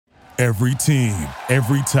Every team,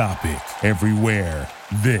 every topic, everywhere.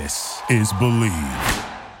 This is Believe.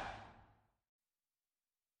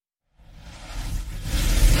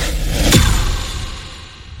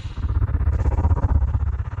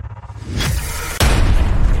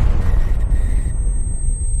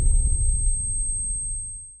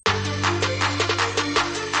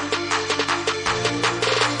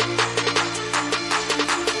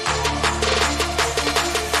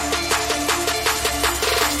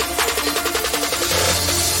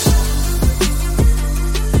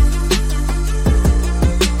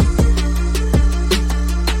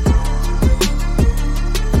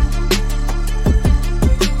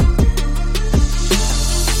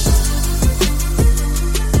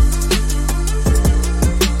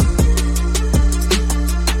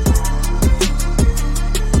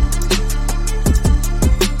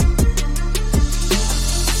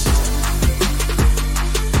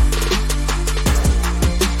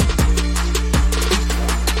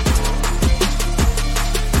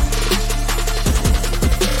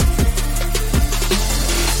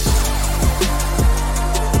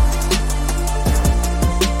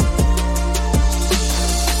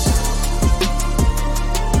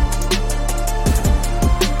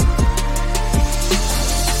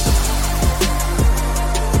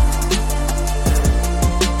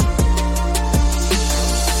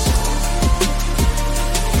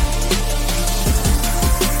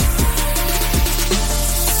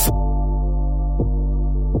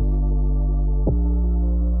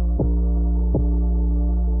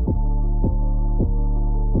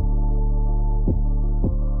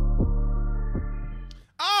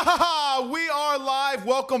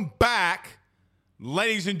 Welcome back,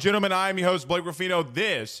 ladies and gentlemen. I am your host, Blake Ruffino.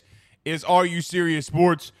 This is Are You Serious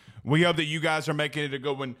Sports. We hope that you guys are making it a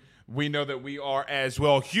good one. We know that we are as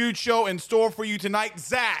well. Huge show in store for you tonight.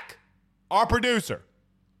 Zach, our producer.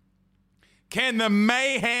 Can the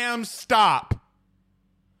mayhem stop?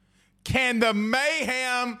 Can the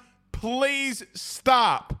mayhem please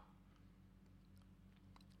stop?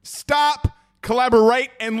 Stop,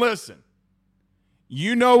 collaborate, and listen.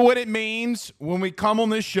 You know what it means when we come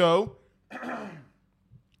on this show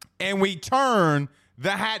and we turn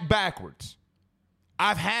the hat backwards.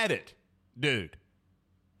 I've had it, dude.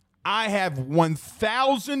 I have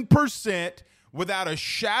 1,000%, without a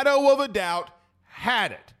shadow of a doubt,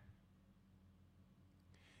 had it.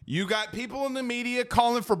 You got people in the media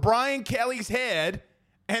calling for Brian Kelly's head,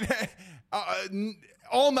 and he's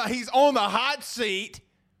on the hot seat.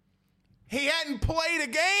 He hadn't played a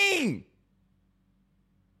game.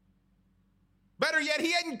 Better yet,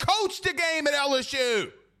 he hadn't coached a game at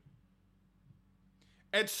LSU.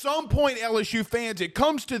 At some point, LSU fans, it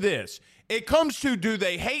comes to this. It comes to, do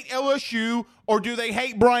they hate LSU or do they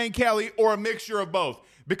hate Brian Kelly, or a mixture of both?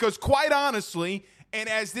 Because quite honestly, and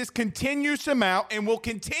as this continues to mount and will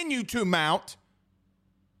continue to mount,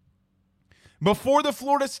 before the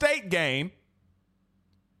Florida State game,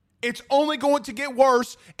 it's only going to get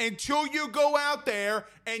worse until you go out there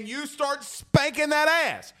and you start spanking that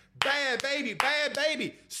ass. Bad baby, bad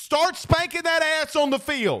baby. Start spanking that ass on the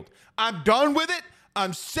field. I'm done with it.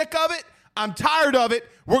 I'm sick of it. I'm tired of it.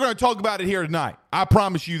 We're going to talk about it here tonight. I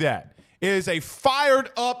promise you that. It is a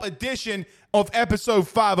fired up edition of episode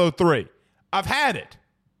 503. I've had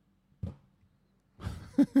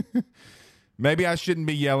it. Maybe I shouldn't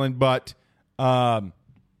be yelling, but yeah.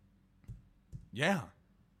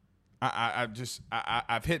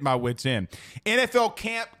 I've hit my wits end. NFL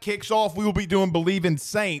camp kicks off. We will be doing Believe in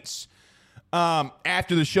Saints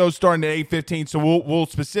after the show starting at 8:15. So we'll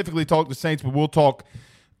specifically talk the Saints, but we'll talk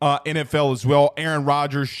NFL as well. Aaron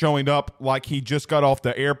Rodgers showing up like he just got off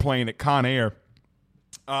the airplane at Con Air.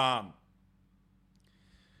 I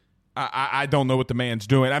don't know what the man's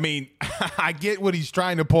doing. I mean, I get what he's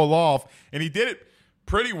trying to pull off, and he did it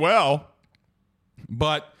pretty well,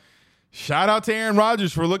 but shout out to Aaron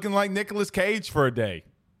Rodgers for looking like Nicolas Cage for a day.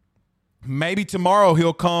 Maybe tomorrow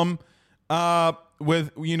he'll come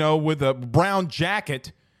with a brown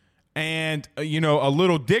jacket and a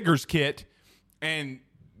little digger's kit and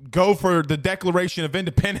go for the Declaration of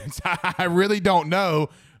Independence. I really don't know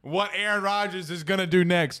what Aaron Rodgers is going to do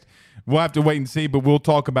next. We'll have to wait and see, but we'll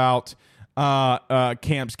talk about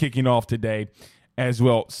camps kicking off today as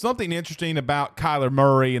well. Something interesting about Kyler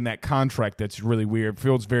Murray and that contract that's really weird.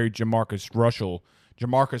 Feels very Jamarcus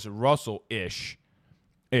Russell-ish,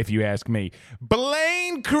 if you ask me.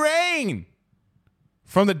 Blaine Crane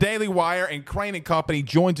from the Daily Wire and Crane and Company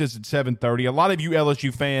joins us at 7:30. A lot of you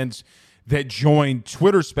LSU fans that join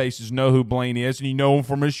Twitter Spaces know who Blaine is, and you know him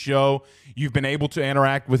from his show. You've been able to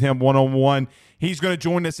interact with him one-on-one. He's going to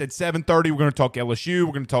join us at 7:30. We're going to talk LSU.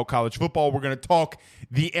 We're going to talk college football. We're going to talk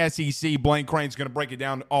the SEC. Blaine Crane's going to break it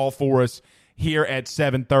down all for us here at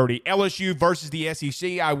 7:30. LSU versus the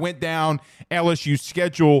SEC. I went down LSU's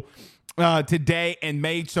schedule today and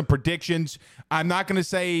made some predictions. I'm not going to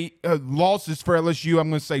say losses for LSU. I'm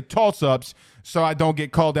going to say toss-ups so I don't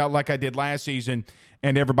get called out like I did last season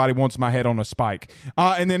and everybody wants my head on a spike.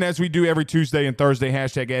 And then as we do every Tuesday and Thursday,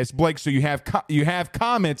 hashtag Ask Blake. So you have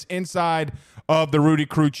comments inside of the Rudy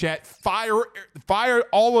Crew chat. Fire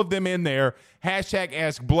all of them in there. Hashtag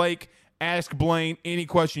Ask Blake, Ask Blaine, any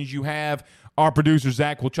questions you have. Our producer,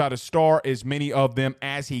 Zach, will try to star as many of them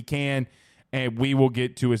as he can, and we will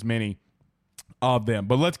get to as many of them.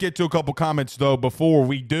 But let's get to a couple comments, though, before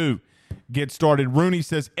we do get started. Rooney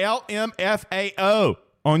says, LMFAO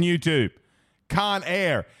on YouTube. Con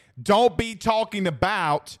Air. Don't be talking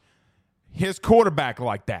about his quarterback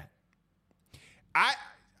like that.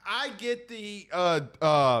 I get the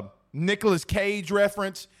Nicolas Cage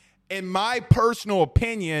reference. In my personal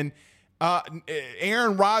opinion,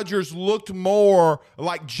 Aaron Rodgers looked more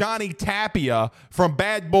like Johnny Tapia from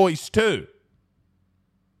Bad Boys 2.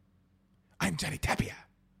 I'm Johnny Tapia.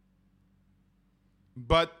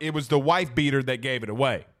 But it was the wife beater that gave it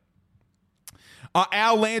away.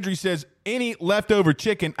 Al Landry says, any leftover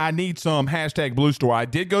chicken, I need some. Hashtag Blue Store. I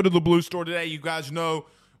did go to the Blue Store today. You guys know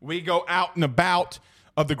we go out and about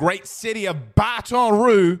of the great city of Baton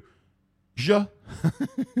Rouge.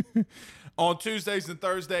 On Tuesdays and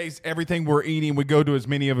Thursdays, everything we're eating, we go to as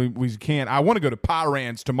many of them as we can. I want to go to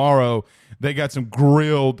Pyran's tomorrow. They got some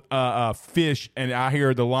grilled fish, and I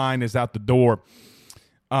hear the line is out the door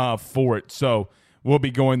for it. So we'll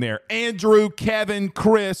be going there. Andrew, Kevin,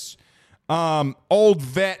 Chris, Old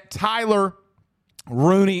Vet, Tyler,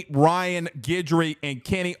 Rooney, Ryan, Guidry, and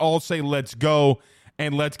Kenny all say let's go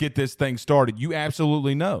and let's get this thing started. You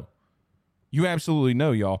absolutely know. You absolutely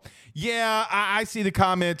know, y'all. Yeah, I see the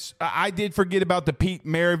comments. I did forget about the Pete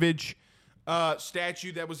Maravich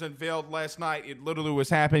statue that was unveiled last night. It literally was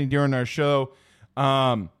happening during our show.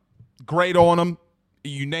 Great on him.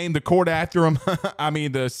 You named the court after him. I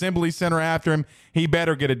mean, the Assembly Center after him. He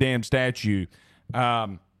better get a damn statue.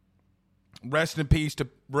 Rest in peace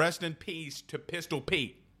to Pistol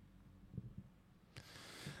Pete.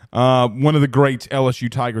 One of the great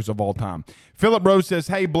LSU Tigers of all time. Philip Rose says,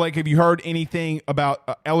 hey, Blake, have you heard anything about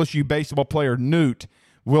LSU baseball player Newt?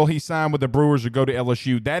 Will he sign with the Brewers or go to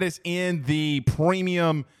LSU? That is in the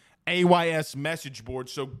premium AYS message board.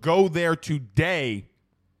 So go there today,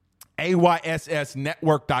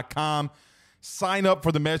 AYSSnetwork.com. Sign up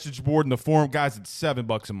for the message board and the forum. Guys, it's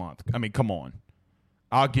 $7 a month. I mean, come on.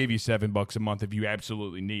 I'll give you $7 a month if you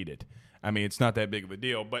absolutely need it. I mean, it's not that big of a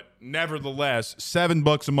deal, but nevertheless,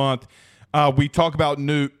 $7 a month. We talk about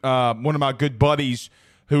Newt. One of my good buddies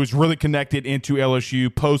who is really connected into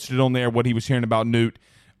LSU posted on there what he was hearing about Newt.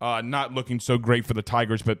 Not looking so great for the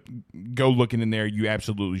Tigers, but go looking in there. You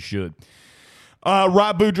absolutely should.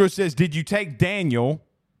 Rob Boudreaux says, did you take Daniel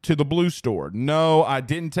to the Blue Store? No, I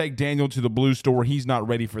didn't take Daniel to the Blue Store. He's not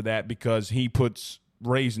ready for that because he puts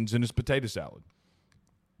raisins in his potato salad.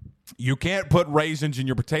 You can't put raisins in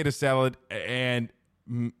your potato salad and,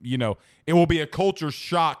 you know, it will be a culture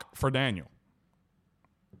shock for Daniel.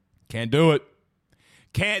 Can't do it.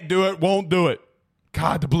 Can't do it. Won't do it.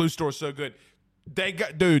 God, the Blue Store is so good. They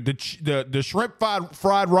got, dude, the shrimp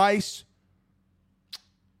fried rice.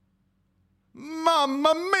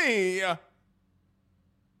 Mamma mia.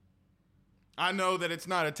 I know that it's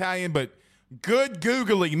not Italian, but good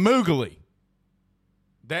googly moogly.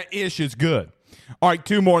 That ish is good. All right,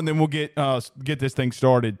 two more, and then we'll get this thing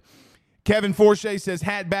started. Kevin Forshey says,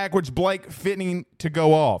 hat backwards, Blake fitting to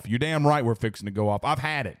go off. You're damn right we're fixing to go off. I've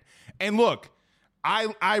had it. And look,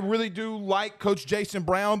 I really do like Coach Jason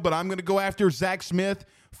Brown, but I'm going to go after Zach Smith,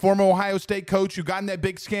 former Ohio State coach who got in that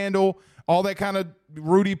big scandal, all that kind of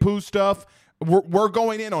Rudy Poo stuff. We're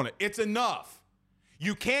going in on it. It's enough.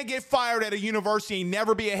 You can't get fired at a university and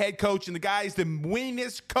never be a head coach, and the guy is the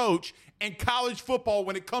winningest coach in college football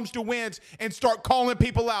when it comes to wins, and start calling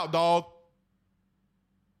people out, dog.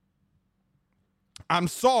 I'm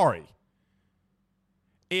sorry.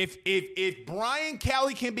 If Brian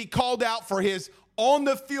Kelly can be called out for his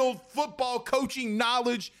on-the-field football coaching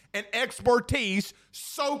knowledge and expertise,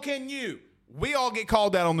 so can you. We all get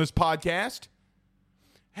called out on this podcast.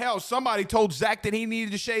 Hell, somebody told Zach that he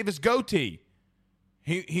needed to shave his goatee.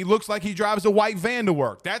 He looks like he drives a white van to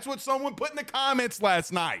work. That's what someone put in the comments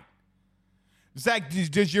last night. Zach, does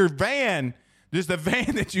the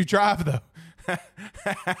van that you drive, though,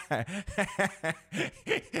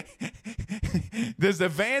 does the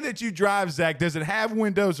van that you drive, Zach, does it have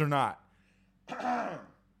windows or not?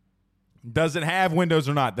 Does it have windows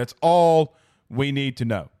or not? That's all we need to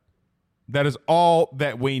know. That is all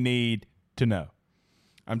that we need to know.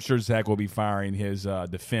 I'm sure Zach will be firing his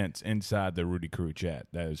defense inside the Rudy Crew chat.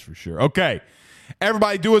 That is for sure. Okay.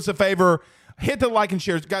 Everybody, do us a favor. Hit the like and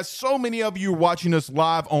share. Guys, so many of you are watching us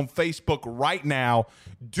live on Facebook right now.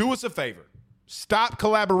 Do us a favor. Stop,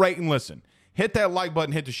 collaborate, and listen. Hit that like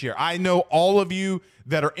button. Hit the share. I know all of you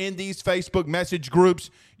that are in these Facebook message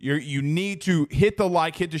groups, you need to hit the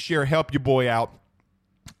like, hit the share, help your boy out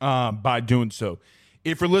by doing so.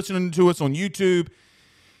 If you're listening to us on YouTube,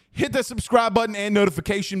 hit the subscribe button and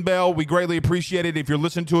notification bell. We greatly appreciate it. If you're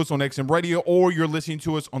listening to us on XM Radio or you're listening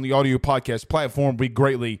to us on the audio podcast platform, we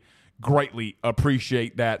greatly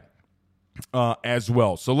appreciate that as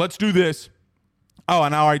well. So let's do this. Oh,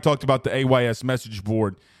 and I already talked about the AYS message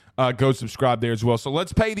board. Go subscribe there as well. So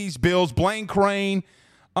let's pay these bills. Blaine Crane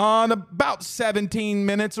on about 17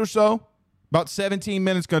 minutes or so. About 17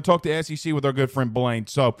 minutes, going to talk to SEC with our good friend Blaine.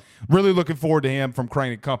 So really looking forward to him from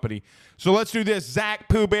Crane & Company. So let's do this. Zach,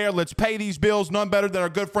 Pooh Bear, let's pay these bills. None better than our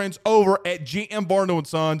good friends over at GM Barno &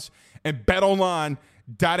 Sons and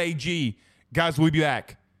BetOnline.ag. Guys, we'll be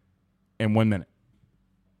back in 1 minute.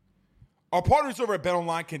 Our partners over at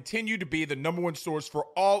BetOnline continue to be the number one source for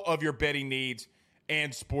all of your betting needs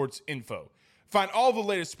and sports info. Find all the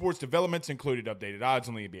latest sports developments, including updated odds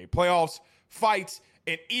on the NBA playoffs, fights,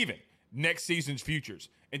 and even next season's futures.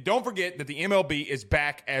 And don't forget that the MLB is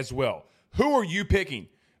back as well. Who are you picking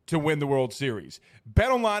to win the World Series?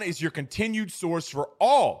 BetOnline is your continued source for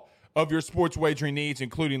all of your sports wagering needs,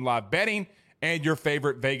 including live betting and your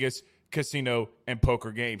favorite Vegas, casino, and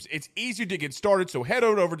poker games. It's easy to get started, so head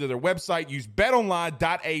on over to their website. Use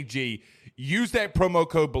betonline.ag. Use that promo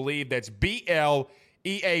code BELIEVE. That's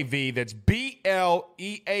BLEAV. That's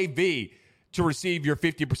BLEAV to receive your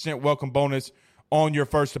 50% welcome bonus on your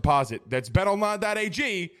first deposit. That's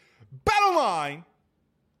betonline.ag. Betonline.ag.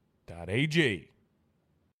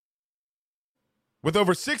 With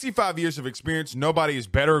over 65 years of experience, nobody is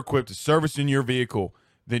better equipped to service in your vehicle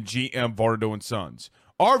than GM Vardo & Sons.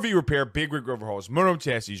 RV repair, big rig overhauls, motorhome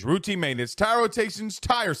chassis, routine maintenance, tire rotations,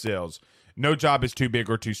 tire sales. No job is too big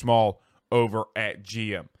or too small over at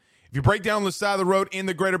GM. If you break down the side of the road in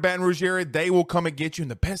the greater Baton Rouge area, they will come and get you.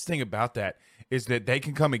 And the best thing about that is that they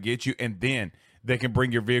can come and get you, and then they can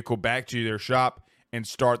bring your vehicle back to their shop and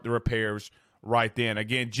start the repairs right then.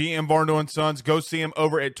 Again, GM Varno & Sons. Go see them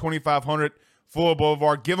over at 2500 Fuller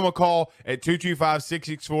Boulevard. Give them a call at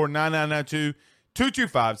 225-664-9992.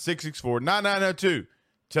 225-664-9992.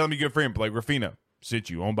 Tell them your good friend Blake Ruffino sent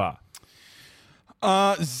you on by.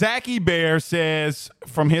 Zachy Bear says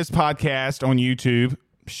from his podcast on YouTube,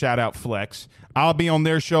 shout out Flex, I'll be on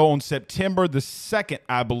their show on September the 2nd,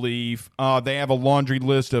 I believe. They have a laundry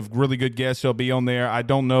list of really good guests who'll be on there. I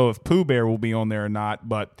don't know if Pooh Bear will be on there or not,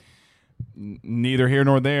 but neither here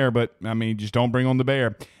nor there. But, I mean, just don't bring on the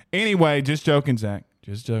bear. Anyway, just joking, Zach.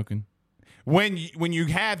 Just joking. When you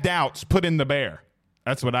have doubts, put in the bear.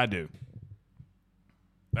 That's what I do.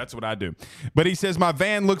 That's what I do. But he says, my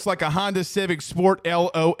van looks like a Honda Civic Sport,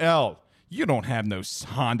 LOL. You don't have no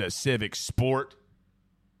Honda Civic Sport.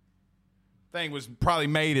 Thing was probably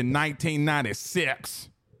made in 1996.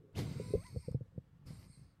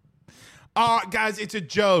 Guys, it's a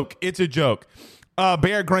joke. It's a joke.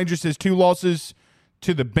 Barrett Granger says 2 losses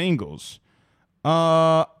to the Bengals.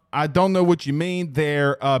 I don't know what you mean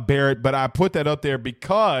there, Barrett, but I put that up there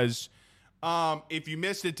because if you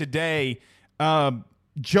missed it today,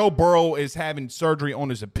 Joe Burrow is having surgery on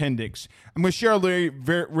his appendix. I'm going to share a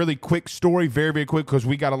really quick story, very, very quick, because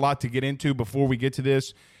we got a lot to get into before we get to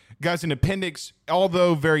this. Guys, an appendix,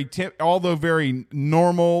 although very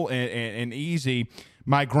normal and easy,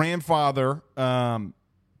 my grandfather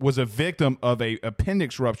was a victim of a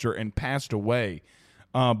appendix rupture and passed away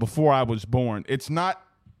before I was born. It's not,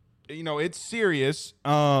 it's serious.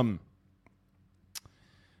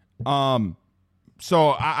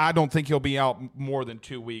 So I don't think he'll be out more than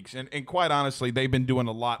 2 weeks. And quite honestly, they've been doing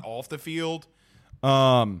a lot off the field.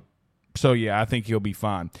 So, yeah, I think he'll be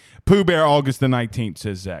fine. Pooh Bear, August the 19th,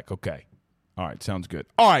 says Zach. Okay. All right, sounds good.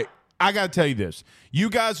 All right, I got to tell you this. You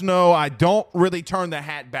guys know I don't really turn the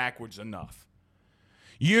hat backwards enough.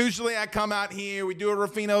 Usually I come out here, we do a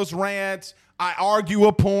Ruffino's rant, I argue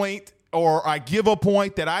a point, or I give a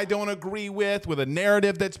point that I don't agree with a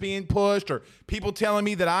narrative that's being pushed, or people telling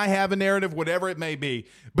me that I have a narrative, whatever it may be.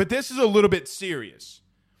 But this is a little bit serious.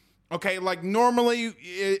 Okay, like normally,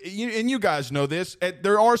 and you guys know this,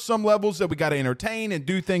 there are some levels that we got to entertain and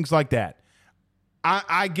do things like that.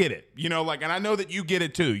 I get it, and I know that you get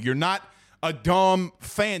it too. You're not a dumb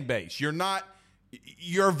fan base.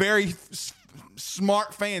 You're a very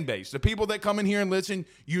smart fan base. The people that come in here and listen,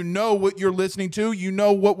 you know what you're listening to. You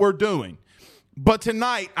know what we're doing. But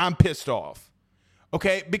tonight, I'm pissed off.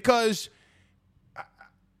 Okay? Because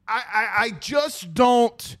I just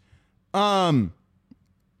don't, I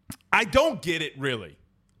don't get it really.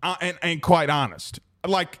 And quite honest.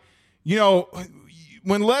 Like, you know,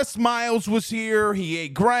 when Les Miles was here, he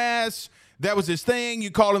ate grass. That was his thing. You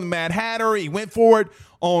called him the Mad Hatter. He went for it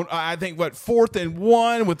on, I think, 4th and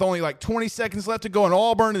 1 with only like 20 seconds left to go in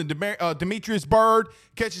Auburn. And Demetrius Byrd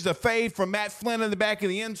catches a fade from Matt Flynn in the back of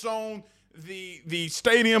the end zone. The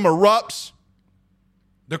stadium erupts.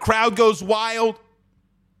 The crowd goes wild.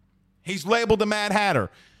 He's labeled the Mad Hatter.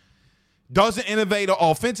 Doesn't innovate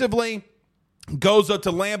offensively. Goes up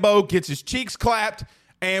to Lambeau, gets his cheeks clapped,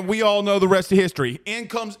 and we all know the rest of history. In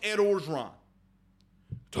comes Ed Orgeron.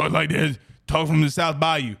 Talk like this. Talk from the South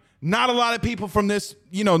Bayou. Not a lot of people from this,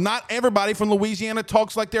 you know, not everybody from Louisiana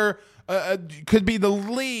talks like they're, could be the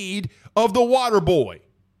lead of the water boy.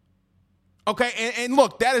 Okay, and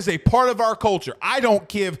look, that is a part of our culture. I don't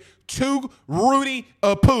give two Rudy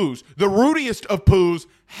poos, the Rudiest of poos,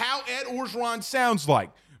 how Ed Orgeron sounds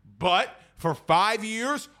like. But for 5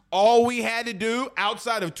 years, all we had to do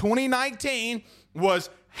outside of 2019 was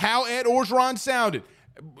how Ed Orgeron sounded.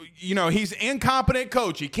 You know, he's an incompetent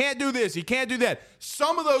coach. He can't do this. He can't do that.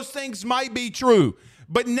 Some of those things might be true.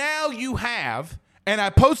 But now you have, and I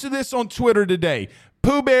posted this on Twitter today,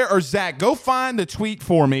 Pooh Bear or Zach, go find the tweet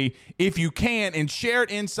for me if you can and share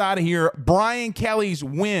it inside of here. Brian Kelly's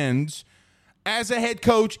wins as a head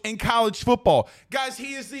coach in college football. Guys,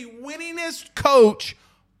 he is the winningest coach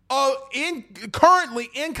currently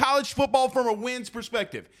in college football from a wins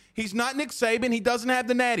perspective. He's not Nick Saban. He doesn't have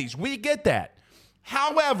the natties. We get that.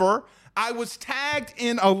 However, I was tagged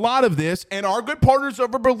in a lot of this, and our good partners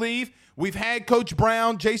over Believe, we've had Coach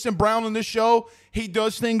Brown, Jason Brown on the show. He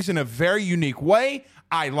does things in a very unique way.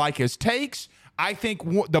 I like his takes. I think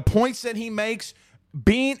the points that he makes,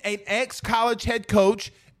 being an ex-college head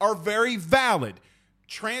coach, are very valid.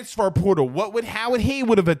 Transfer portal, how would he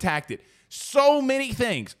have attacked it? So many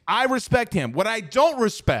things. I respect him. What I don't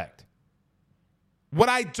respect,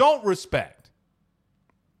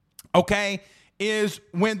 okay, is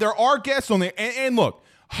when there are guests on there. And look,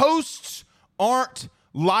 hosts aren't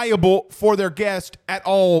liable for their guest at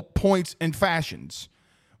all points and fashions.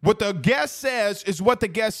 What the guest says is what the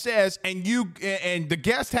guest says, and the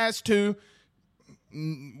guest has to,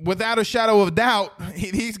 without a shadow of a doubt,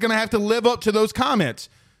 he's going to have to live up to those comments.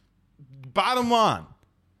 Bottom line.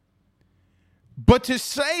 But to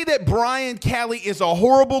say that Brian Kelly is a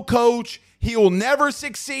horrible coach, he will never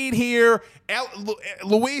succeed here.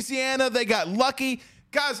 Louisiana, they got lucky.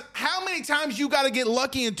 Guys, how many times you got to get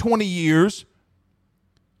lucky in 20 years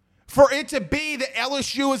for it to be that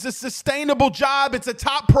LSU is a sustainable job? It's a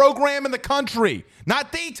top program in the country.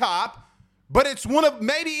 Not the top, but it's one of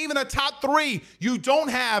maybe even a top 3. You don't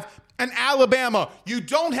have an Alabama. You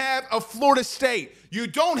don't have a Florida State. You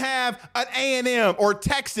don't have an A&M or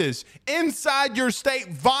Texas inside your state.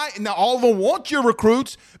 Now, all of them want your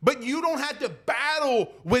recruits, but you don't have to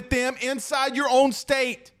battle with them inside your own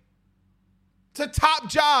state. It's a top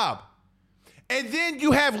job. And then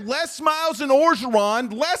you have Les Miles and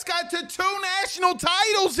Orgeron. Les got to 2 national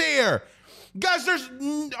titles here. Guys, there's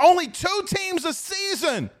only 2 teams a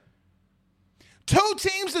season. 2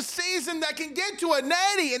 teams a season that can get to a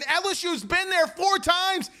natty, and LSU's been there 4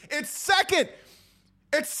 times. It's second.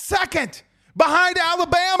 It's second behind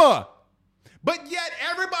Alabama. But yet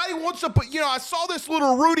everybody wants to put, I saw this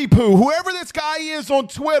little Rudy Poo, whoever this guy is on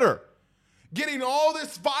Twitter, getting all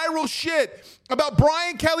this viral shit about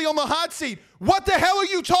Brian Kelly on the hot seat. What the hell are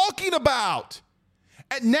you talking about?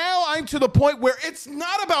 And now I'm to the point where it's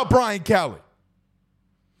not about Brian Kelly.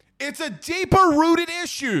 It's a deeper rooted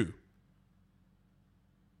issue.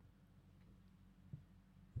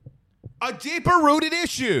 A deeper rooted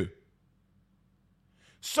issue.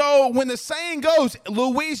 So when the saying goes,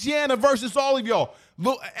 Louisiana versus all of y'all,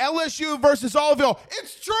 LSU versus all of y'all,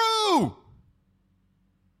 it's true.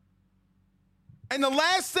 And the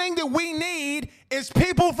last thing that we need is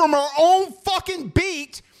people from our own fucking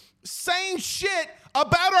beat saying shit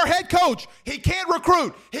about our head coach. He can't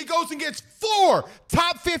recruit. He goes and gets 4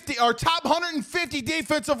 top 50 or top 150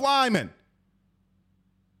 defensive linemen.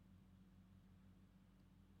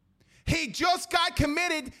 He just got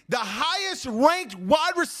committed the highest ranked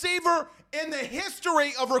wide receiver in the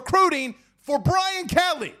history of recruiting for Brian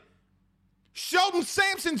Kelly. Sheldon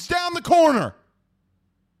Sampson's down the corner.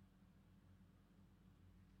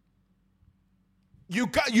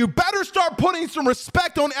 You better start putting some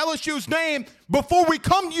respect on LSU's name before we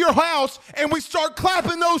come to your house and we start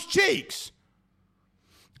clapping those cheeks.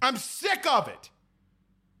 I'm sick of it.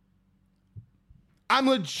 I'm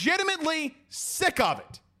legitimately sick of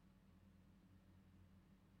it.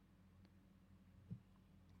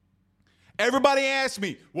 Everybody asks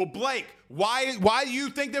me, well, Blake, why do you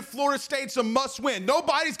think that Florida State's a must-win?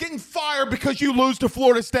 Nobody's getting fired because you lose to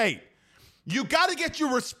Florida State. You got to get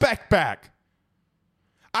your respect back.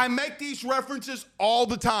 I make these references all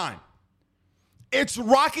the time. It's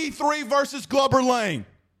Rocky III versus Glover Lane.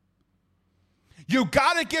 You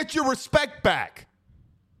got to get your respect back.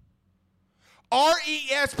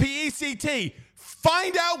 RESPECT.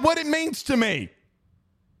 Find out what it means to me.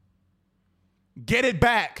 Get it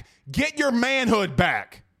back. Get your manhood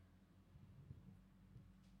back.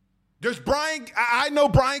 I know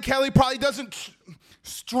Brian Kelly probably doesn't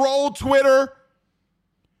stroll Twitter,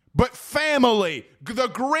 but family, the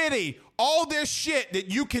gritty, all this shit that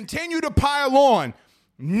you continue to pile on,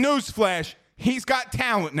 newsflash, he's got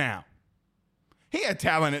talent now. He had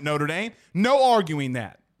talent at Notre Dame. No arguing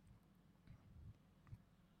that.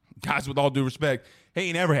 Guys, with all due respect, he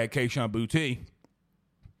ain't never had Kayshon Boutte.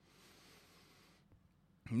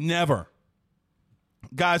 Never.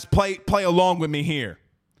 Guys, play along with me here.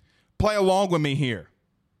 Play along with me here.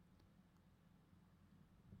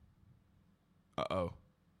 Uh-oh.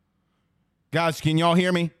 Guys, can y'all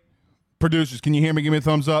hear me? Producers, can you hear me? Give me a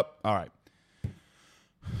thumbs up. All right.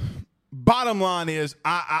 Bottom line is,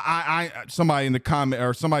 I somebody in the comment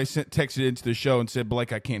or somebody texted into the show and said,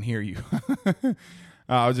 Blake, I can't hear you.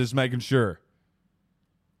 I was just making sure.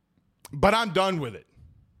 But I'm done with it.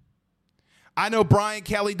 I know Brian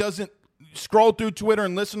Kelly doesn't scroll through Twitter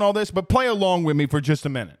and listen to all this, but play along with me for just a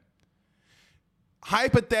minute.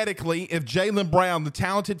 Hypothetically, if Jaylen Brown, the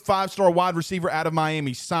talented five-star wide receiver out of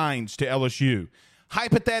Miami, signs to LSU,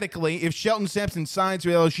 hypothetically, if Shelton Sampson signs to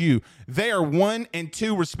LSU, they are 1 and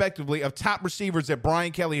 2, respectively, of top receivers that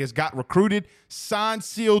Brian Kelly has got recruited, signed,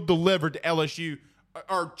 sealed, delivered to LSU,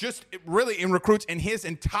 or just really in recruits in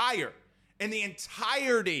the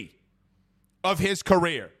entirety of his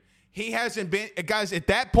career. He hasn't been, guys, at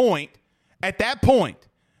that point,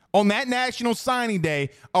 on that national signing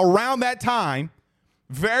day, around that time,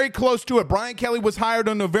 very close to it, Brian Kelly was hired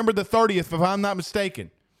on November the 30th, if I'm not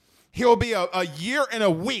mistaken. He'll be a year and a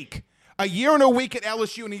week at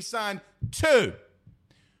LSU, and he signed two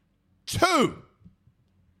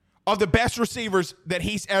of the best receivers that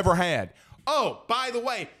he's ever had. Oh, by the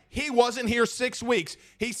way, he wasn't here 6 weeks.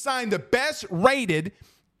 He signed the best rated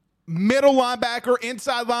middle linebacker,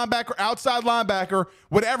 inside linebacker, outside linebacker,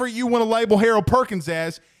 whatever you want to label Harold Perkins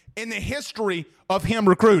as, in the history of him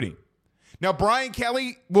recruiting. Now, Brian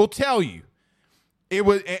Kelly will tell you, it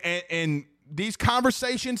was, and these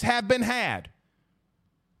conversations have been had.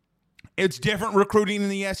 It's different recruiting in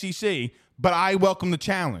the SEC, but I welcome the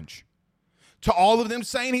challenge. To all of them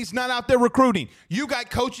saying he's not out there recruiting, you got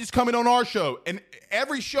coaches coming on our show and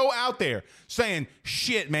every show out there saying,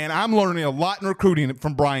 shit, man, I'm learning a lot in recruiting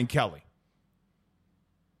from Brian Kelly.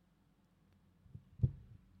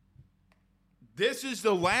 This is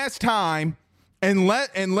the last time. And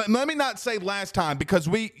let me not say last time, because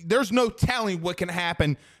there's no telling what can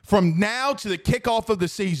happen from now to the kickoff of the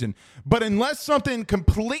season. But unless something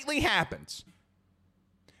completely happens,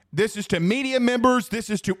 this is to media members, this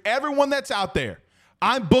is to everyone that's out there.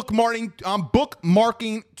 I'm bookmarking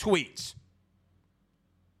tweets.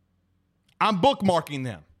 I'm bookmarking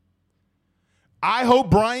them. I hope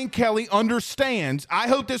Brian Kelly understands. I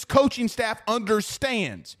hope this coaching staff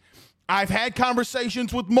understands. I've had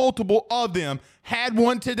conversations with multiple of them, had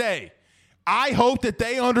one today. I hope that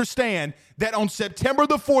they understand that on September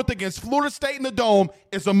the 4th against Florida State in the Dome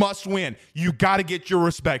is a must-win. You got to get your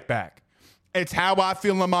respect back. It's how I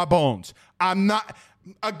feel in my bones.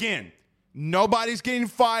 Nobody's getting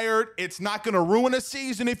fired. It's not going to ruin a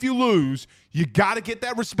season if you lose. You got to get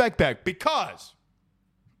that respect back because,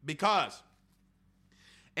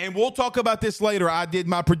 and we'll talk about this later. I did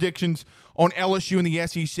my predictions on LSU and the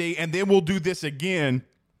SEC, and then we'll do this again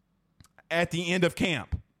at the end of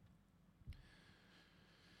camp.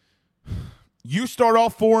 You start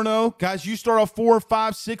off 4-0. Guys, you start off 4,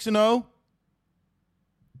 5, 6-0.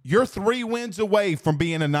 You're 3 wins away from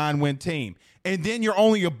being a 9-win team. And then you're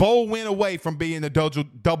only a bowl win away from being a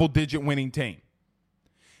double-digit winning team.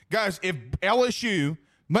 Guys, if LSU,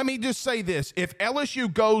 let me just say this. If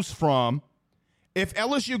LSU goes from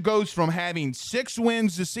having 6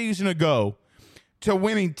 wins the season ago to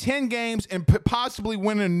winning 10 games and possibly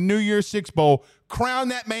winning a New Year's Six Bowl, crown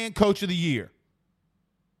that man Coach of the Year.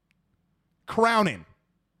 Crown him.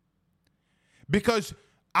 Because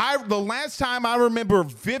The last time I remember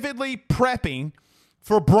vividly prepping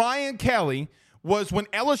for Brian Kelly was when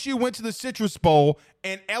LSU went to the Citrus Bowl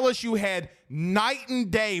and LSU had night and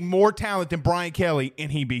day more talent than Brian Kelly,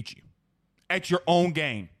 and he beat you at your own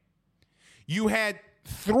game. You had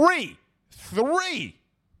three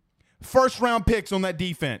first-round picks on that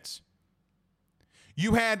defense.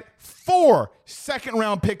 You had 4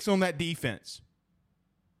 second-round picks on that defense.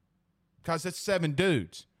 Because that's 7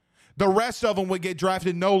 dudes. The rest of them would get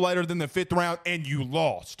drafted no later than the 5th round, and you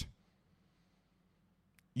lost.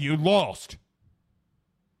 You lost.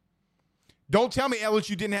 Don't tell me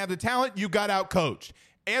LSU didn't have the talent. You got out-coached.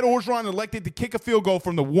 Ed Orgeron elected to kick a field goal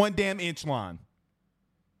from the 1 damn inch line.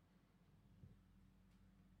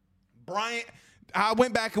 I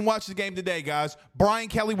went back and watched the game today, guys. Brian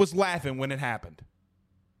Kelly was laughing when it happened.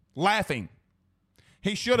 Laughing.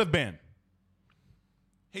 He should have been.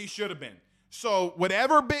 He should have been. So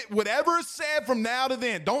whatever is said from now to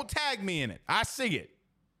then, don't tag me in it. I see it.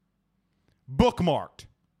 Bookmarked.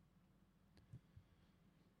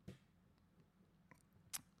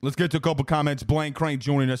 Let's get to a couple comments. Blaine Crane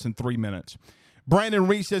joining us in 3 minutes. Brandon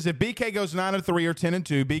Reese says, if BK goes 9-3 or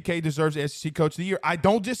 10-2, BK deserves SEC Coach of the Year. I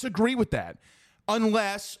don't disagree with that.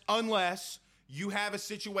 Unless you have a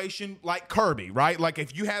situation like Kirby, right? Like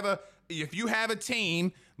if you have a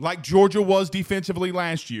team like Georgia was defensively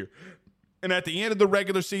last year, and at the end of the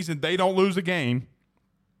regular season they don't lose a game,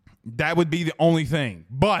 that would be the only thing.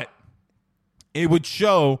 But it would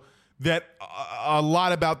show that a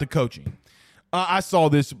lot about the coaching. I saw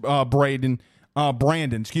this, Brandon,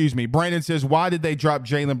 Brandon says, why did they drop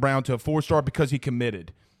Jaylen Brown to a 4-star? Because he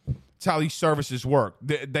committed. That's how these services work.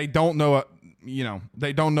 They don't know,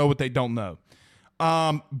 they don't know what they don't know.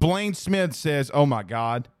 Blaine Smith says, oh, my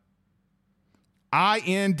God.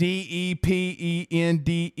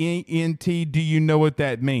 INDEPENDENT, do you know what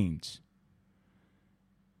that means?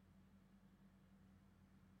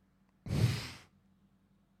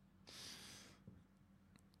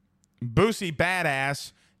 Boosie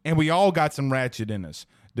badass, and we all got some ratchet in us.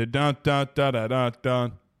 Dun.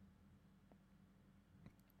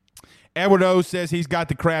 Edward O says he's got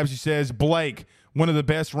the crabs. He says, Blake, one of the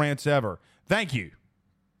best rants ever. Thank you.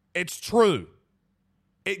 It's true.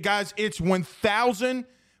 Guys, it's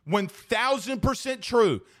 1,000%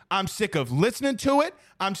 true. I'm sick of listening to it.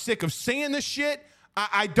 I'm sick of seeing this shit.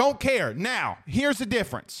 I don't care. Now, here's the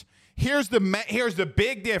difference. Here's the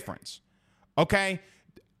big difference. Okay?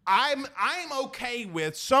 I'm okay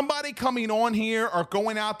with somebody coming on here or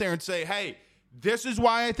going out there and say, hey, this is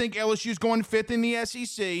why I think LSU is going 5th in the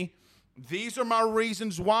SEC. These are my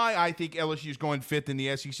reasons why I think LSU is going 5th in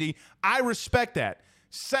the SEC. I respect that.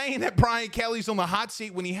 Saying that Brian Kelly's on the hot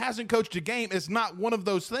seat when he hasn't coached a game is not one of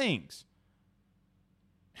those things.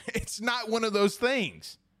 It's not one of those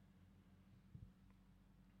things.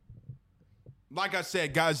 Like I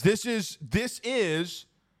said, guys, this is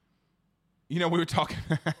we were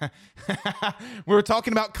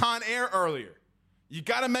talking about Con Air earlier. You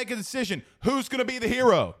got to make a decision. Who's going to be the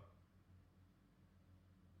hero?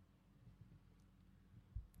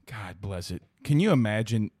 God bless it. Can you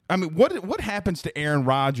imagine? I mean, what happens to Aaron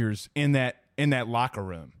Rodgers in that locker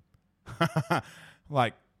room?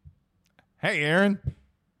 Like, hey, Aaron,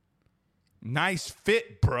 nice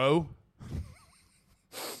fit, bro.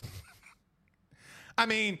 I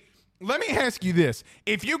mean, let me ask you this.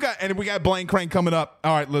 If you got, and we got Blaine Crane coming up.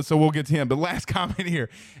 All right, so we'll get to him. But last comment here.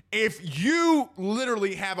 If you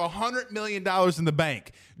literally have $100 million in the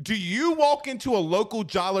bank, do you walk into a local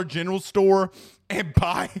Dollar General store and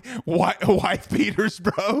buy wife beaters,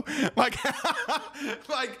 bro? Like,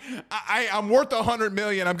 I'm worth $100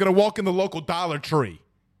 million. I'm going to walk in the local Dollar Tree.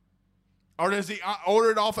 Or does he order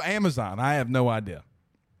it off of Amazon? I have no idea.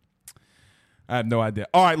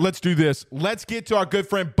 All right, let's do this. Let's get to our good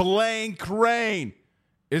friend Blaine Crane.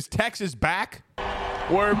 Is Texas back?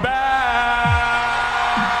 We're back.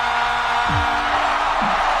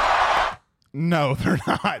 No, they're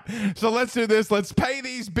not. So let's do this. Let's pay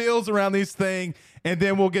these bills around this thing, and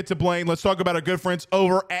then we'll get to Blaine. Let's talk about our good friends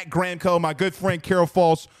over at Gramco. My good friend Carol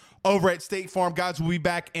Falls over at State Farm. Guys, we'll be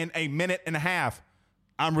back in a minute and a half.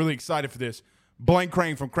 I'm really excited for this. Blaine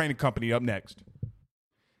Crane from Crane & Company up next.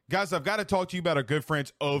 Guys, I've got to talk to you about our good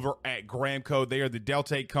friends over at Gramco. They are the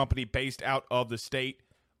Delta 8 company based out of the state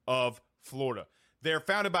of Florida. They're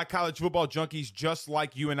founded by college football junkies just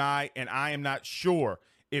like you and I am not sure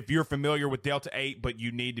if you're familiar with Delta 8, but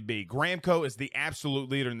you need to be. Gramco is the absolute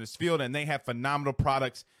leader in this field, and they have phenomenal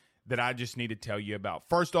products that I just need to tell you about.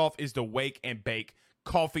 First off is the Wake and Bake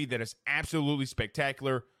coffee that is absolutely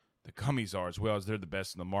spectacular. The gummies are as well, as they're the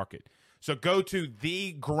best in the market. So go to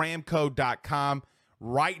thegramco.com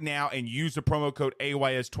right now and use the promo code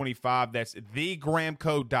AYS25. That's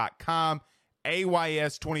thegramco.com,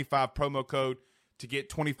 AYS25 promo code to get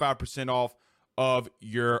 25% off of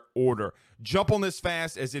your order. Jump on this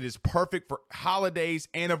fast as it is perfect for holidays,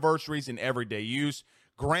 anniversaries, and everyday use.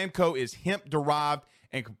 Gramco is hemp-derived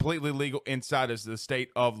and completely legal inside of the state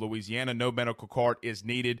of Louisiana. No medical card is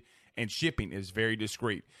needed, and shipping is very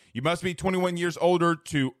discreet. You must be 21 years older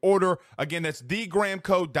to order. Again, that's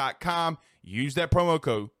thegramco.com. Use that promo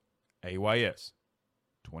code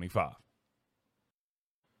AYS25.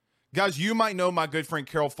 Guys, you might know my good friend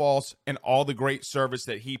Carol Falls and all the great service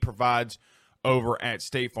that he provides over at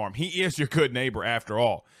State Farm. He is your good neighbor after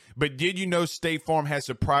all. But did you know State Farm has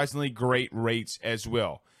surprisingly great rates as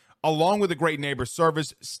well? Along with the great neighbor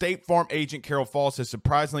service, State Farm agent Carol Falls has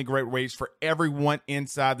surprisingly great rates for everyone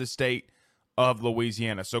inside the state of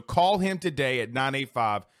Louisiana. So call him today at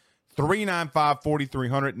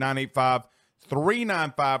 985-395-4300,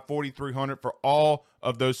 985-395-4300 for all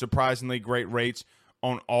of those surprisingly great rates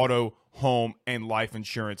on auto, home, and life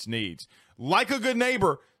insurance needs. Like a good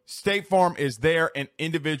neighbor, State Farm is there, and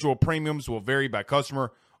individual premiums will vary by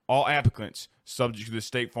customer. All applicants subject to the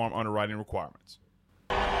State Farm underwriting requirements.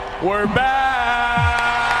 We're back!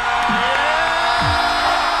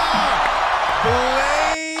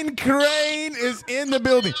 Blaine Crane is in the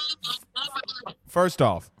building. First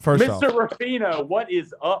off, Mr. Ruffino, what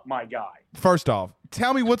is up, my guy? First off,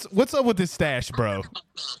 tell me what's up with this stash, bro.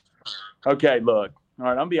 Okay, look. All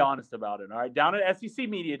right, I'm going to be honest about it. All right, down at SEC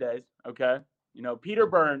Media Days, okay, you know, Peter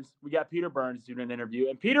Burns, we got Peter Burns doing an interview,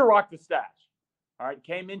 and Peter rocked the stash. All right,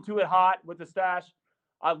 came into it hot with the stash.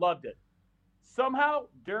 I loved it. Somehow,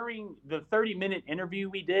 during the 30-minute interview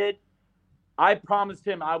we did, I promised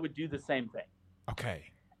him I would do the same thing. Okay.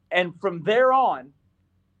 And from there on,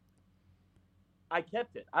 I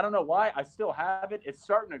kept it. I don't know why. I still have it. It's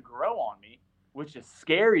starting to grow on me, which is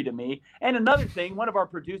scary to me. And another thing, one of our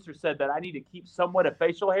producers said that I need to keep somewhat of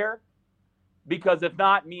facial hair because if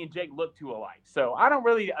not, me and Jake look too alike. So I don't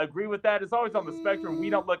really agree with that. It's always on the spectrum. We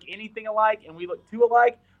don't look anything alike and we look too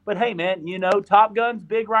alike. But hey, man, you know, Top Gun's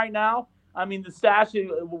big right now. I mean, the stash,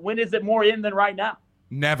 when is it more in than right now?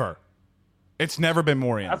 Never. It's never been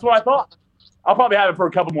more in. That's what I thought. I'll probably have it for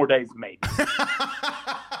a couple more days, maybe.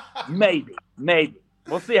 Maybe.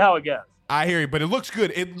 We'll see how it goes. I hear you, but it looks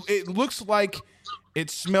good. It looks like it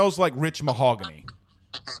smells like rich mahogany.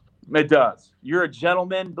 It does. You're a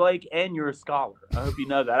gentleman, Blake, and you're a scholar. I hope you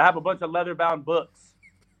know that. I have a bunch of leather-bound books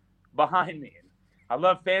behind me. I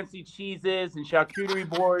love fancy cheeses and charcuterie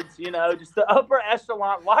boards, you know, just the upper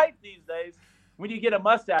echelon life these days when you get a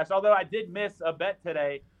mustache. Although I did miss a bet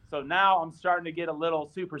today, so now I'm starting to get a little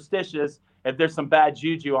superstitious if there's some bad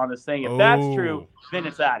juju on this thing. If that's true, then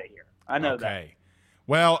it's out of here. I know that.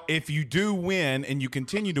 Well, if you do win and you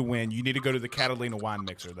continue to win, you need to go to the Catalina Wine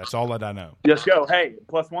Mixer. That's all that I know. Let's go. Hey,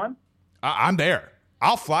 +1? I'm there.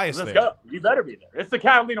 I'll fly us there. Let's go. You better be there. It's the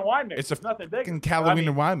Catalina Wine Mixer. It's nothing big.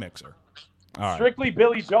 Catalina Wine Mixer. All right. Strictly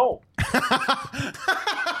Billy Joel.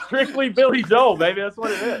 Strictly Billy Joel, baby. That's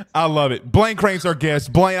what it is. I love it. Blaine Crane's our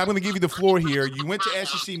guest. Blaine, I'm going to give you the floor here. You went to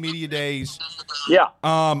SEC Media Days. Yeah.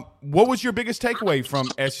 What was your biggest takeaway from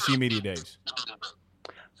SEC Media Days?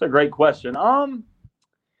 That's a great question.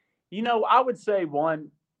 You know, I would say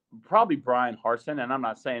one, probably Brian Harsin, and I'm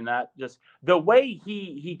not saying that. Just the way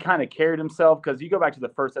he kind of carried himself, because you go back to the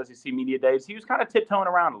first SEC Media Days, he was kind of tiptoeing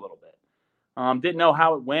around a little bit. Didn't know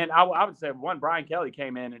how it went. I would say one, Brian Kelly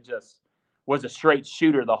came in and just was a straight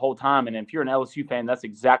shooter the whole time. And if you're an LSU fan, that's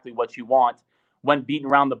exactly what you want. Wasn't beating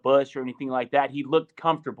around the bush or anything like that. He looked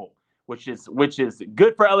comfortable, which is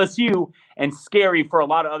good for LSU and scary for a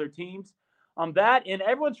lot of other teams. That and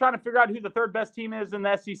everyone's trying to figure out who the third best team is in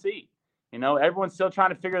the SEC. You know, everyone's still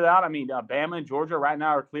trying to figure that out. I mean, Bama and Georgia right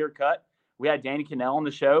now are clear cut. We had Danny Cannell on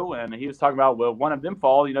the show, and he was talking about, well, one of them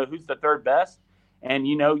fall. You know, who's the third best? And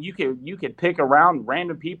you know, you could pick around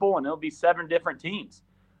random people, and it'll be 7 different teams.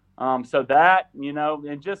 So that, you know,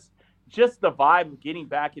 and just the vibe of getting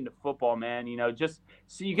back into football, man. You know, just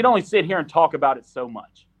so you can only sit here and talk about it so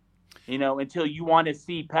much. You know, until you want to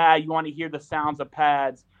see you want to hear the sounds of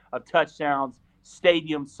pads, of touchdowns,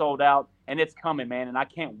 stadiums sold out, and it's coming, man. And I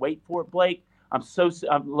can't wait for it, Blake.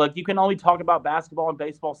 Look, you can only talk about basketball and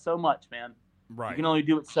baseball so much, man. Right. You can only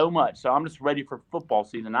do it so much. So I'm just ready for football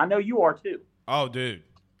season. I know you are too. Oh, dude.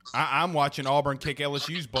 I'm watching Auburn kick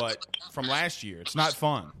LSU's butt from last year. It's not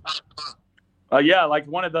fun. Yeah, like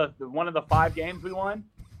one of the 5 games we won.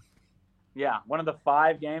 Yeah, one of the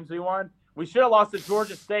 5 games we won. We should have lost to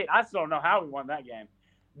Georgia State. I still don't know how we won that game.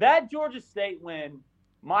 That Georgia State win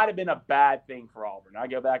might have been a bad thing for Auburn. I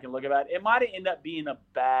go back and look at that. It might have ended up being a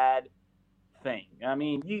bad thing. I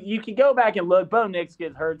mean, you can go back and look. Bo Nix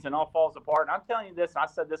gets hurt and all falls apart. And I'm telling you this, and I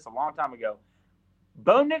said this a long time ago.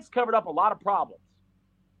 Bo Nix covered up a lot of problems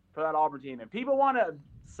for that Auburn team. And people want to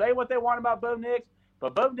say what they want about Bo Nix,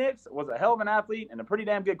 but Bo Nix was a hell of an athlete and a pretty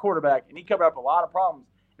damn good quarterback, and he covered up a lot of problems.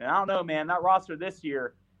 And I don't know, man, that roster this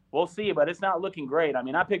year, we'll see, but it's not looking great. I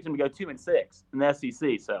mean, I picked him to go 2-6 in the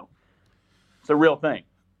SEC, so it's a real thing.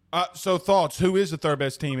 So thoughts, who is the third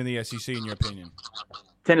best team in the SEC in your opinion?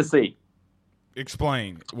 Tennessee.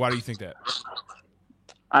 Explain. Why do you think that?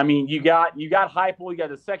 I mean, you got Heupel, you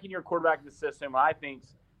got a second-year quarterback in the system, I think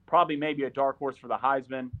probably maybe a dark horse for the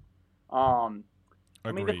Heisman.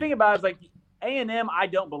 I mean, the thing about it is, like, A&M, I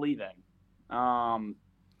don't believe in.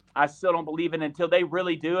 I still don't believe in until they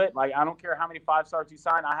really do it. Like, I don't care how many 5-stars you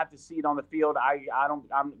sign. I have to see it on the field.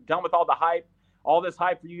 I'm done with all the hype, all this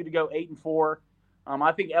hype for you to go 8-4.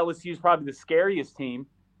 I think LSU is probably the scariest team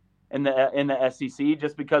in the SEC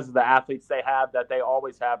just because of the athletes they have that they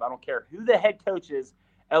always have. I don't care who the head coach is.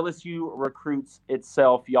 LSU recruits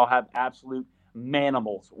itself. Y'all have absolute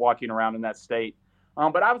manimals walking around in that state.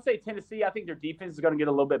 But I would say Tennessee, I think their defense is going to get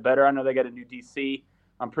a little bit better. I know they got a new DC,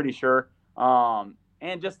 I'm pretty sure.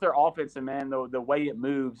 And just their offense and, man, the way it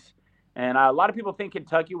moves. And a lot of people think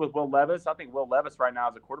Kentucky with Will Levis. I think Will Levis right now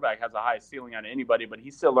as a quarterback has the highest ceiling on anybody, but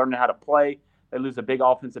he's still learning how to play. They lose a big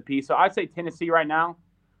offensive piece. So I'd say Tennessee right now.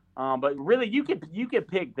 But really, you could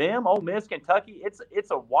pick them, Ole Miss, Kentucky.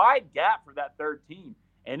 It's a wide gap for that third team,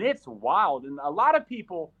 and it's wild. And a lot of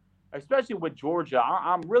people, especially with Georgia,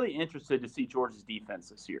 I'm really interested to see Georgia's defense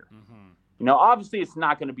this year. Mm-hmm. You know, obviously it's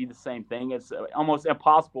not going to be the same thing. It's almost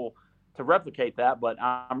impossible to replicate that, but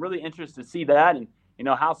I'm really interested to see that and, you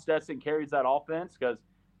know, how Stetson carries that offense because,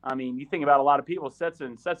 I mean, you think about a lot of people,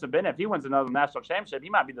 Stetson Bennett, if he wins another national championship, he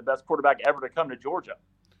might be the best quarterback ever to come to Georgia,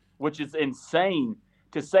 which is insane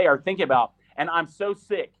to say or think about. And I'm so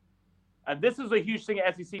sick. And this is a huge thing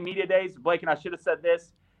at SEC Media Days. Blake and I should have said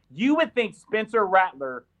this. You would think Spencer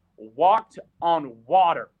Rattler walked on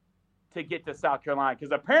water to get to South Carolina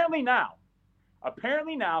because apparently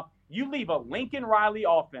now, you leave a Lincoln Riley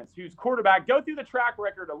offense whose quarterback, go through the track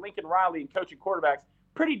record of Lincoln Riley and coaching quarterbacks,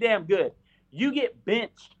 pretty damn good. You get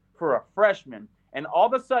benched for a freshman, and all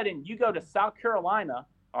of a sudden you go to South Carolina,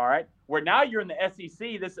 all right, where now you're in the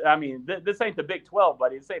SEC. This ain't the Big 12,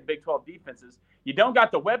 buddy. This ain't Big 12 defenses. You don't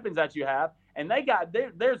got the weapons that you have, and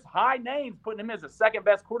there's high names putting him as the second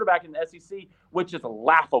best quarterback in the SEC, which is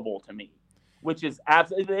laughable to me. Which is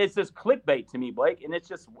absolutely, it's just clickbait to me, Blake, and it's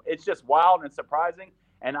just wild and surprising.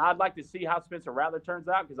 And I'd like to see how Spencer Rattler turns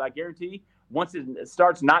out because I guarantee once it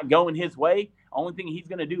starts not going his way, only thing he's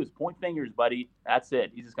going to do is point fingers, buddy. That's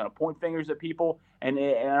it. He's just going to point fingers at people, and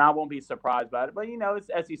I won't be surprised about it. But, you know, it's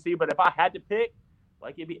SEC. But if I had to pick,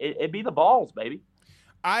 like it'd be the balls, baby.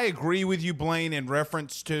 I agree with you, Blaine, in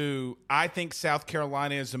reference to I think South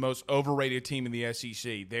Carolina is the most overrated team in the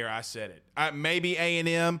SEC. There, I said it. Maybe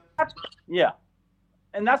A&M. Yeah.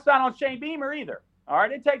 And that's not on Shane Beamer either. All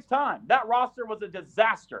right, it takes time. That roster was a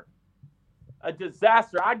disaster. A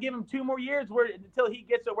disaster. I'd give him 2 more years until he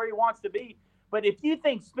gets to where he wants to be. But if you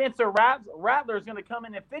think Spencer Rattler is going to come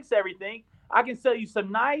in and fix everything, I can sell you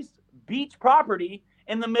some nice beach property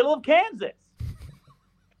in the middle of Kansas.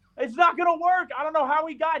 It's not going to work. I don't know how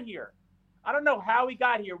we got here.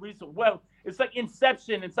 Well, it's like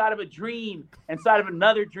Inception inside of a dream, inside of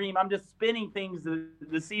another dream. I'm just spinning things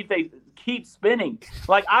to see if they keep spinning.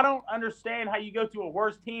 Like, I don't understand how you go to a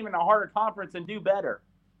worse team in a harder conference and do better.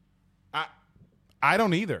 I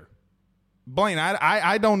don't either. Blaine,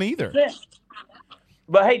 I don't either.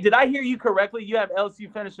 But, hey, did I hear you correctly? You have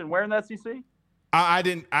LSU finishing where in the SEC? I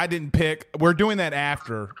didn't pick. We're doing that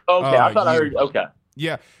after. Okay, I thought I heard. Okay.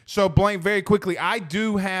 Yeah. So, Blaine, very quickly, I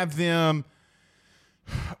do have them.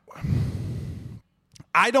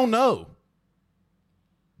 I don't know.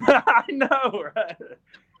 I know, right?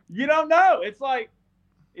 You don't know. It's like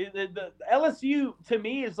the LSU to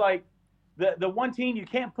me is like the one team you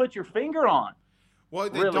can't put your finger on. Well,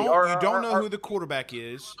 you don't know who the quarterback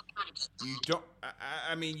is. You don't.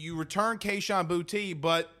 I mean, you return Kayshon Boutte,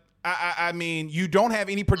 but I mean, you don't have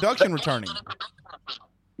any production returning.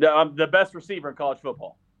 The best receiver in college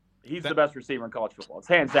football. He's the best receiver in college football. It's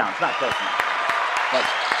hands down. It's not close enough. But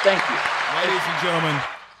thank you. Ladies and gentlemen,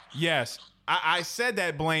 yes. I said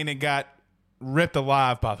that, Blaine, and got ripped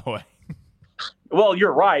alive, by the way. Well,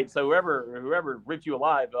 you're right. So whoever ripped you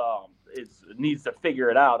alive needs to figure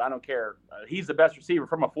it out. I don't care. He's the best receiver.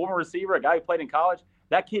 From a former receiver, a guy who played in college,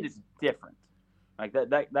 that kid is different. Like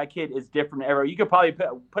that kid is different ever. You could probably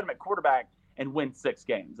put him at quarterback and win 6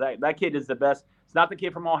 games. That kid is the best. It's not the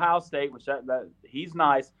kid from Ohio State, which he's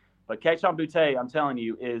nice. But Kayshon Boutte, I'm telling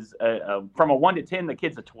you, is from a 1 to 10, the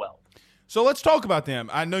kid's a 12. So let's talk about them.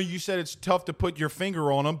 I know you said it's tough to put your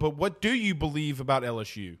finger on them, but what do you believe about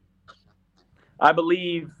LSU? I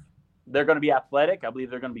believe they're going to be athletic. I believe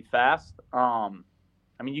they're going to be fast.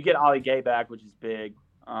 You get Ali Gay back, which is big.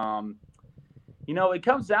 It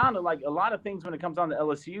comes down to like a lot of things when it comes down to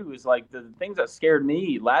LSU is like the things that scared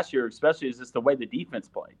me last year, especially is just the way the defense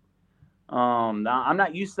played. Now I'm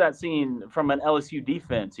not used to that seeing from an LSU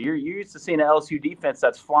defense. You're used to seeing an LSU defense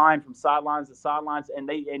that's flying from sidelines to sidelines,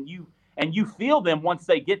 and you feel them once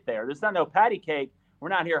they get there. There's not no patty cake. We're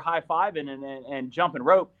not here high fiving and jumping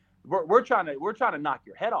rope. We're trying to knock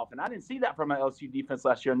your head off, and I didn't see that from an LSU defense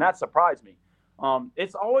last year, and that surprised me.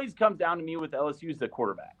 It's always comes down to me with LSU is the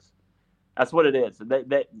quarterbacks. That's what it is.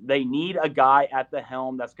 They need a guy at the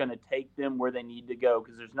helm that's going to take them where they need to go,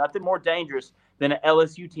 because there's nothing more dangerous than an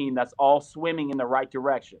LSU team that's all swimming in the right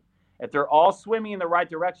direction. If they're all swimming in the right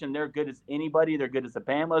direction, they're good as anybody. They're good as the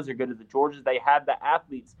Bamas. They're good as the Georgias. They have the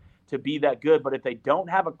athletes to be that good. But if they don't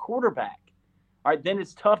have a quarterback, all right, then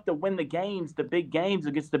it's tough to win the games, the big games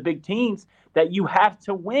against the big teams that you have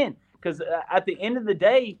to win. Because at the end of the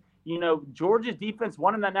day, Georgia's defense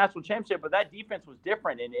won in that national championship, but that defense was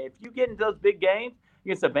different. And if you get into those big games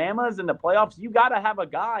against the Bamas in the playoffs, you got to have a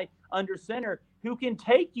guy under center who can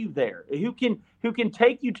take you there, who can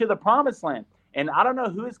take you to the promised land. And I don't know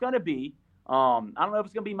who it's going to be. I don't know if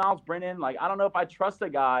it's going to be Miles Brennan. Like, I don't know if I trust a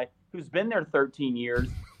guy who's been there 13 years,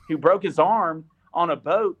 who broke his arm on a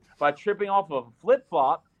boat by tripping off of a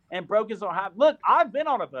flip-flop and broke his arm. Look, I've been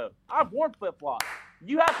on a boat. I've worn flip-flops.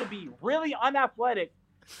 You have to be really unathletic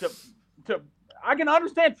to I can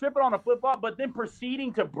understand tripping on a flip-flop, but then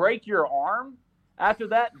proceeding to break your arm after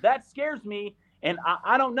that scares me. And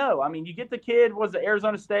I don't know. I mean, you get the kid, was it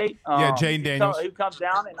Arizona State? Jaden Daniels. Who comes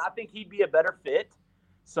down, and I think he'd be a better fit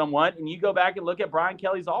somewhat. And you go back and look at Brian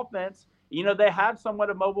Kelly's offense, they have somewhat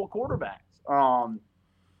of mobile quarterbacks.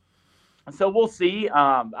 So we'll see.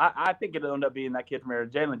 I think it'll end up being that kid from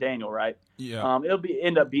Arizona, Jalen Daniel, right? Yeah. It'll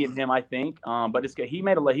end up being him, I think. But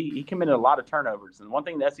he committed a lot of turnovers, and one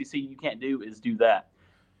thing the SEC you can't do is do that.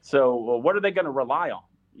 So what are they going to rely on?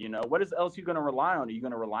 What is LSU going to rely on? Are you going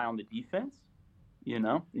to rely on the defense? Are you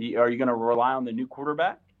going to rely on the new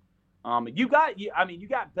quarterback? You got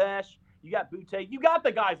Besh, you got Butte, you got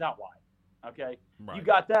the guys out wide. Okay, right. You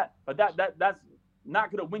got that, but that's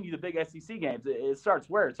not going to win you the big SEC games. It starts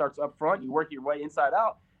where? It starts up front. You work your way inside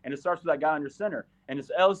out, and it starts with that guy under center. And if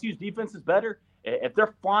LSU's defense is better, if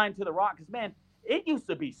they're flying to the rock, because, man, it used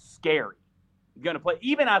to be scary going to play.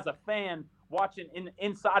 Even as a fan watching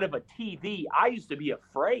inside of a TV, I used to be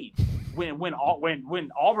afraid when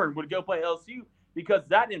Auburn would go play LSU, because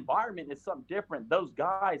that environment is something different. Those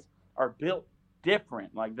guys are built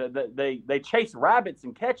different. Like they chase rabbits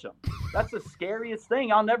and catch them. That's the scariest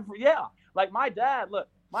thing. I'll never forget. Yeah. Like my dad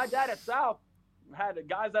at South had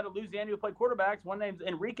guys out of Louisiana who played quarterbacks. One name's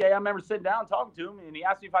Enrique. I remember sitting down and talking to him, and he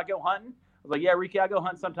asked me if I go hunting. I was like, yeah, Enrique, I go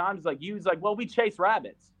hunting sometimes. He's like, you? He's like, well, we chase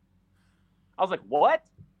rabbits. I was like, what?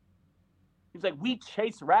 He's like, we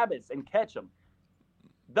chase rabbits and catch them.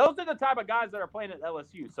 Those are the type of guys that are playing at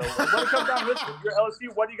LSU. So when it comes down to this, if you're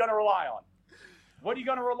LSU, what are you going to rely on? What are you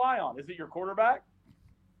going to rely on? Is it your quarterback?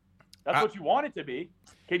 That's what you want it to be.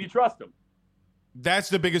 Can you trust him? That's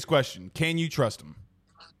the biggest question. Can you trust him?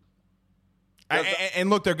 And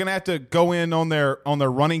look, they're going to have to go in on their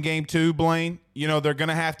running game too, Blaine. They're going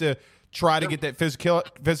to have to try to get that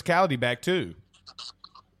physicality back too.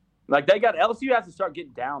 Like LSU has to start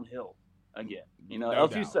getting downhill again.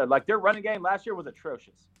 LSU said like their running game last year was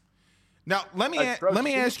atrocious. Now, let me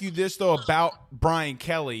ask you this, though, about Brian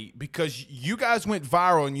Kelly, because you guys went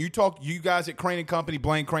viral, and you guys at Crane & Company,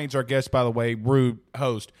 Blaine Crane's our guest, by the way, rude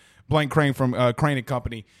host, Blaine Crane from Crane &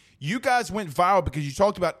 Company. You guys went viral because you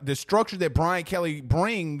talked about the structure that Brian Kelly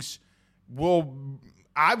brings will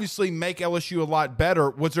obviously make LSU a lot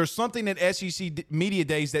better. Was there something at SEC Media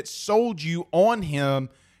Days that sold you on him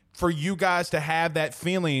for you guys to have that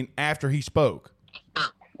feeling after he spoke?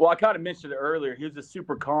 Well, I kind of mentioned it earlier. He was just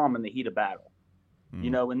super calm in the heat of battle.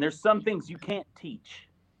 And there's some things you can't teach,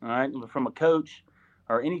 all right, from a coach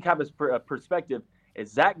or any type of perspective,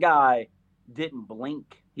 is that guy didn't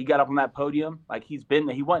blink. He got up on that podium like he's been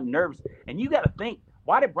there. He wasn't nervous. And you got to think,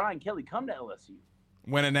 why did Brian Kelly come to LSU?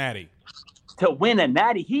 Win a natty. To win a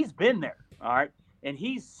natty. He's been there, all right, and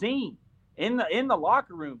he's seen in the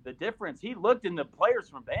locker room the difference. He looked in the players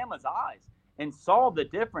from Bama's eyes and saw the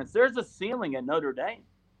difference. There's a ceiling at Notre Dame.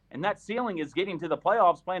 And that ceiling is getting to the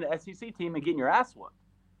playoffs, playing an SEC team, and getting your ass whooped.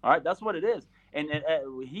 All right, that's what it is. And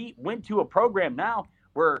he went to a program now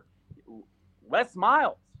where Les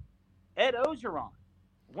Miles, Ed Ogeron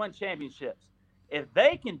won championships. If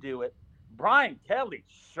they can do it, Brian Kelly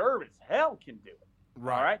sure as hell can do it.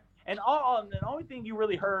 Right. All right? And the only thing you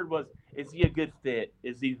really heard was, is he a good fit?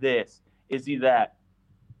 Is he this? Is he that?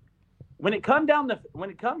 When it comes down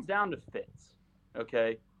to fits,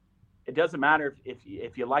 okay, it doesn't matter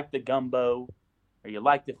if you like the gumbo or you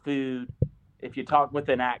like the food, if you talk with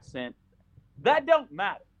an accent, that don't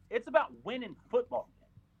matter. It's about winning football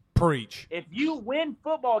games. Preach. If you win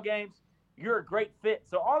football games, you're a great fit.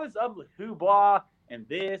 So all this other hoopla and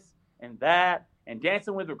this and that and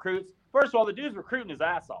dancing with recruits. First of all, the dude's recruiting his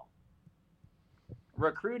ass off.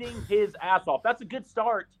 Recruiting his ass off. That's a good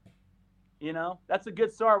start. You know, that's a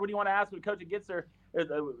good start. What do you want to ask when a coach gets there?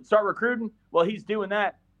 Start recruiting? Well, he's doing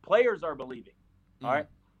that. Players are believing. All right.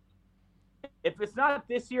 If it's not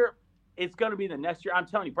this year, it's going to be the next year. I'm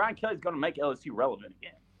telling you, Brian Kelly's going to make LSU relevant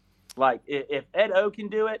again. Like, if Ed O can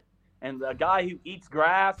do it, and a guy who eats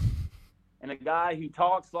grass, and a guy who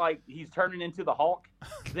talks like he's turning into the Hulk,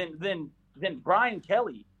 then Brian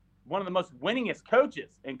Kelly, one of the most winningest coaches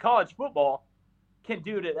in college football, can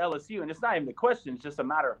do it at LSU. And it's not even the question. It's just a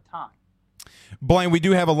matter of time. Blaine, we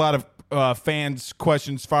do have a lot of fans'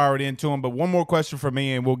 questions fired into them, but one more question for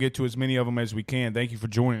me, and we'll get to as many of them as we can. Thank you for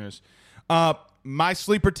joining us. My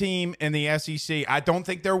sleeper team in the SEC, I don't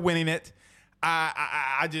think they're winning it.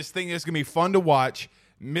 I just think it's going to be fun to watch.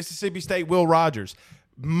 Mississippi State, Will Rogers.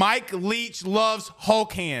 Mike Leach loves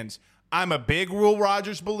Hulk hands. I'm a big Will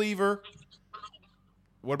Rogers believer.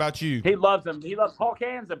 What about you? He loves them. He loves Hulk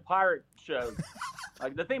hands and pirate shows.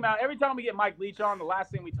 Like, the thing about every time we get Mike Leach on, the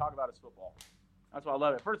last thing we talk about is football. That's why I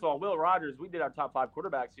love it. First of all, Will Rogers, we did our top 5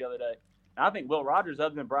 quarterbacks the other day. And I think Will Rogers,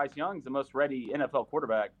 other than Bryce Young, is the most ready NFL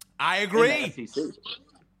quarterback. I agree. In the SEC.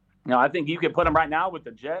 I think you could put him right now with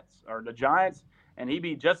the Jets or the Giants, and he'd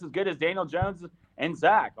be just as good as Daniel Jones and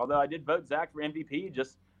Zach. Although I did vote Zach for MVP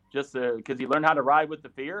just because he learned how to ride with the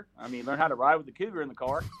fear. I mean, he learned how to ride with the cougar in the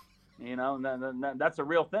car. You know, and that's a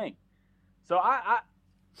real thing. So I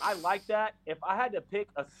like that. If I had to pick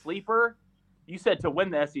a sleeper, you said to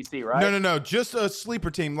win the SEC, right? No. Just a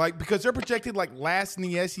sleeper team, like, because they're projected like last in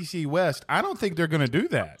the SEC West. I don't think they're going to do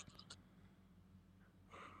that.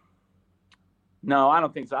 No, I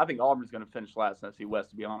don't think so. I think Auburn's going to finish last in the SEC West,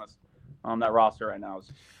 to be honest. That roster right now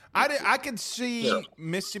is. I could see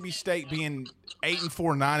Mississippi State being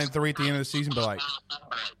 8-4, 9-3 at the end of the season, but like.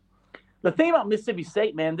 The thing about Mississippi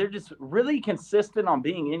State, man, they're just really consistent on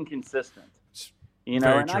being inconsistent. You know,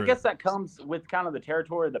 Very and true. I guess that comes with kind of the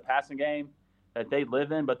territory of the passing game that they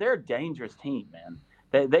live in, but they're a dangerous team,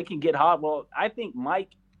 man. They can get hot. Well, I think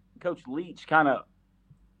Coach Leach kind of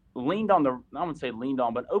leaned on I wouldn't say leaned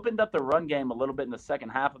on, but opened up the run game a little bit in the second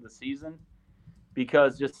half of the season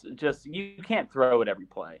because just you can't throw it every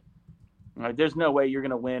play. Like, there's no way you're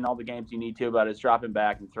going to win all the games you need to, but it's dropping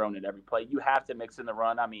back and throwing it every play. You have to mix in the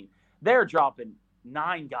run. I mean, they're dropping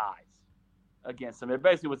 9 guys against them. It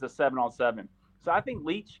basically was a 7-on-7. So I think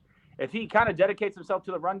Leach, if he kind of dedicates himself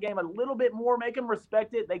to the run game a little bit more, make them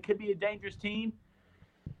respect it, they could be a dangerous team.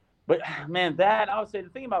 But, man, I would say the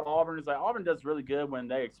thing about Auburn is, like, Auburn does really good when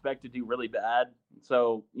they expect to do really bad.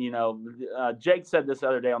 So, you know, Jake said this the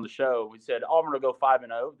other day on the show. He said Auburn will go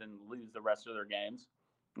 5-0, then lose the rest of their games,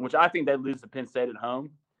 which I think they lose to Penn State at home.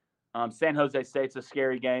 San Jose State's a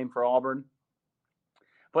scary game for Auburn.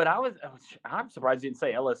 But I'm surprised you didn't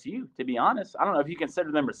say LSU, to be honest. I don't know if you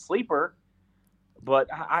consider them a sleeper, but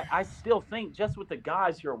I still think just with the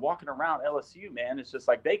guys who are walking around LSU, man, it's just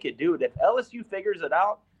like they could do it. If LSU figures it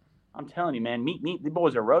out, I'm telling you, man, the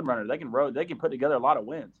boys are road runners. They can put together a lot of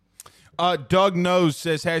wins. Doug Knows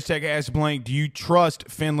says, #AskBlank, do you trust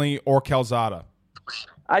Finley or Calzada?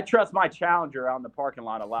 I trust my challenger out in the parking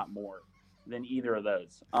lot a lot more than either of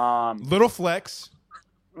those. Little flex.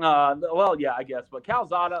 Well, yeah, I guess. But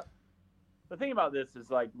Calzada, the thing about this is,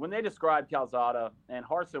 like, when they described Calzada and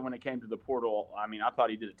Harsin when it came to the portal, I mean, I thought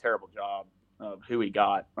he did a terrible job of who he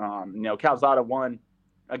got. You know, Calzada won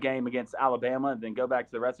a game against Alabama, and then go back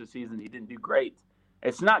to the rest of the season, he didn't do great.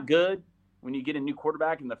 It's not good when you get a new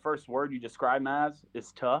quarterback and the first word you describe him as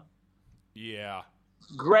is tough. Yeah.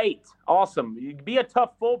 Great. Awesome. You be a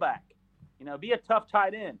tough fullback. You know, be a tough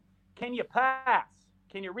tight end. Can you pass?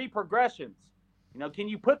 Can you read progressions? You know, can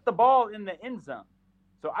you put the ball in the end zone?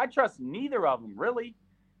 So I trust neither of them, really.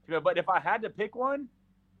 You know, but if I had to pick one,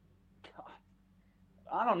 God,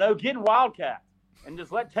 I don't know, get in Wildcat and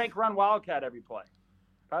just let Tank run Wildcat every play.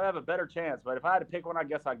 Probably have a better chance. But if I had to pick one, I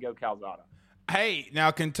guess I'd go Calzada. Hey,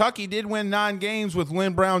 now Kentucky did win 9 games with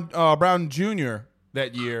Lynn Brown Jr.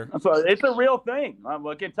 that year. So it's a real thing.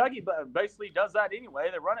 Well, Kentucky basically does that anyway.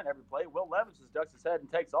 They run it every play. Will Levis just ducks his head and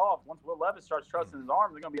takes off. Once Will Levis starts trusting his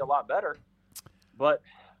arm, they're going to be a lot better. But,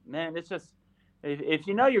 man, it's just if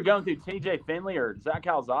you know you're going through TJ Finley or Zach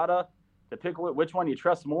Calzada to pick which one you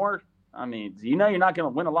trust more, I mean, you know you're not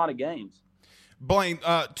going to win a lot of games. Blaine,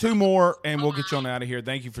 two more, and we'll get you on out of here.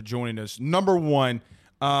 Thank you for joining us. Number one,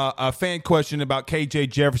 a fan question about KJ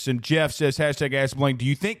Jefferson. Jeff says, hashtag Ask Blaine, do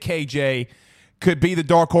you think KJ could be the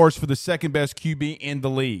dark horse for the second best QB in the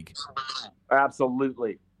league?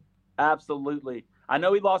 Absolutely. Absolutely. I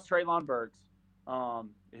know he lost Treylon Burks,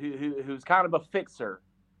 who's kind of a fixer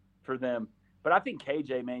for them. But I think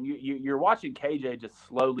KJ, man, you're watching KJ just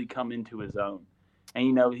slowly come into his own. And,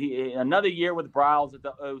 you know, he another year with Bryles at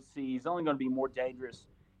the OC, he's only going to be more dangerous.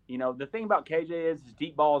 You know, the thing about KJ is his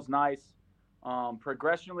deep ball is nice.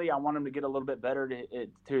 Progressionally, I want him to get a little bit better to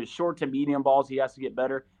his short to medium balls. He has to get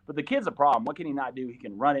better. But the kid's a problem. What can he not do? He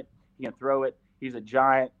can run it. He can throw it. He's a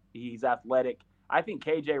giant. He's athletic. I think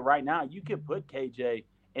KJ right now, you could put KJ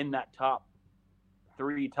in that top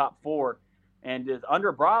 3, top 4. And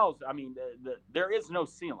under Bryles, I mean, there is no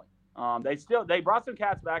ceiling. They brought some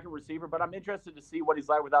cats back at receiver, but I'm interested to see what he's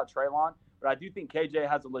like without Treylon. But I do think KJ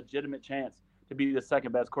has a legitimate chance to be the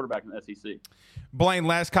second best quarterback in the SEC. Blaine,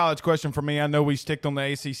 last college question for me. I know we sticked on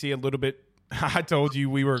the ACC a little bit. I told you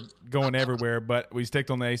we were going everywhere, but we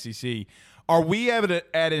sticked on the ACC. Are we at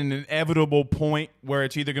an inevitable point where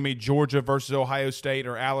it's either going to be Georgia versus Ohio State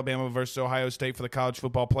or Alabama versus Ohio State for the college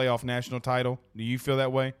football playoff national title? Do you feel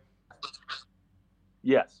that way?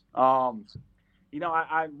 Yes. You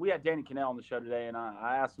know, we had Danny Cannell on the show today, and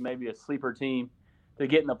I asked him maybe a sleeper team to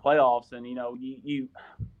get in the playoffs. And, you know, you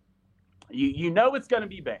know it's going to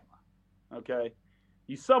be Bama, okay?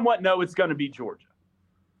 You somewhat know it's going to be Georgia.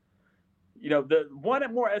 You know, the one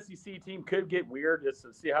more SEC team could get weird just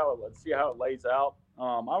to see how it lays out.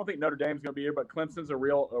 I don't think Notre Dame's going to be here, but Clemson's a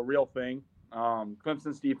real thing.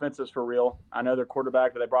 Clemson's defense is for real. I know their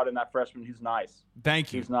quarterback, but they brought in that freshman who's nice.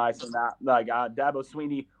 Thank you. He's nice, and Dabo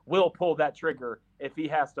Swinney will pull that trigger if he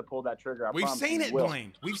has to pull that trigger. We've seen it,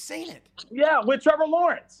 Blaine. We've seen it. Yeah, with Trevor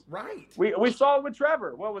Lawrence. Right. We saw it with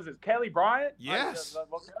Trevor. What was it, Kelly Bryant? Yes.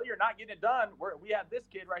 Well, Kelly, you're not getting it done. We have this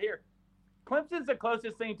kid right here. Clemson's the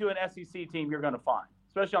closest thing to an SEC team you're going to find,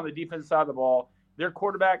 especially on the defensive side of the ball. Their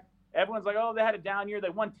quarterback, everyone's like, oh, they had a down year. They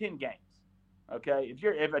won 10 games. Okay,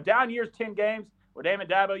 if a down year's 10 games, well, Damon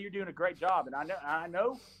Dabo, you're doing a great job. And I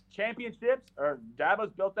know championships, or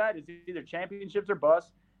Dabo's built that. It's either championships or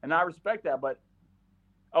bust, and I respect that. But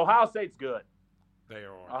Ohio State's good. They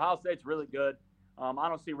are. Ohio State's really good. I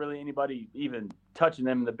don't see really anybody even touching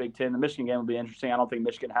them in the Big Ten. The Michigan game will be interesting. I don't think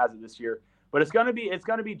Michigan has it this year, but it's going to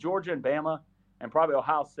be Georgia and Bama and probably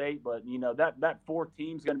Ohio State. But you know that fourth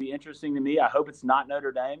team's going to be interesting to me. I hope it's not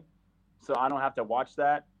Notre Dame, so I don't have to watch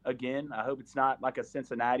that again. I hope it's not like a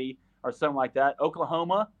Cincinnati or something like that.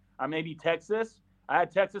 Oklahoma or maybe Texas. I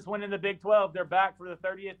had Texas winning the Big 12. They're back for the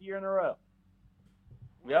 30th year in a row.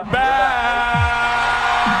 Yep. Back.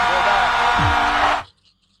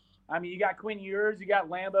 I mean, you got Quinn Ewers, you got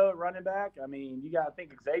Lambo at running back. I mean, you got, I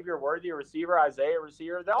think, Xavier Worthy, a receiver, Isaiah, a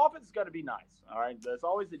receiver. The offense is going to be nice, all right? There's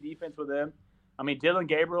always the defense with them. I mean, Dylan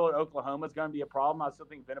Gabriel at Oklahoma is going to be a problem. I still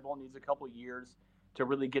think Venable needs a couple years to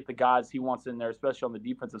really get the guys he wants in there, especially on the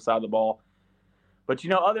defensive side of the ball. But, you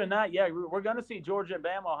know, other than that, yeah, we're going to see Georgia and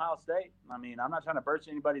Bama, Ohio State. I mean, I'm not trying to burst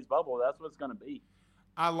anybody's bubble. That's what it's going to be.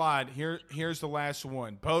 I lied. Here's the last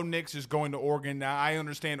one. Bo Nix is going to Oregon. Now, I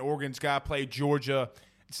understand Oregon's got to play Georgia.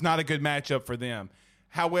 It's not a good matchup for them.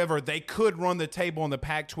 However, they could run the table in the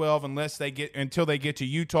Pac-12 until they get to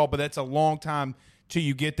Utah, but that's a long time till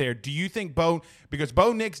you get there. Do you think because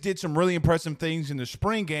Bo Nix did some really impressive things in the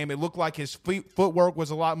spring game, it looked like his footwork was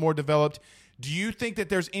a lot more developed. Do you think that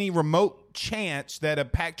there's any remote chance that a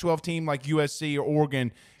Pac-12 team like USC or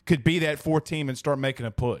Oregon could be that fourth team and start making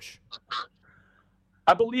a push?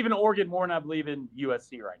 I believe in Oregon more than I believe in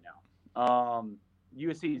USC right now.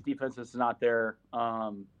 USC's defense is not there.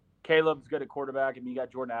 Caleb's good at quarterback. I mean, you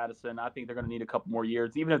got Jordan Addison. I think they're going to need a couple more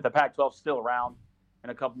years, even if the Pac-12's still around in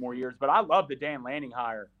a couple more years. But I love the Dan Lanning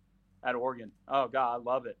hire at Oregon. Oh, God, I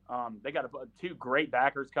love it. They got two great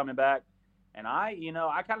backers coming back. And I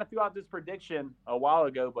kind of threw out this prediction a while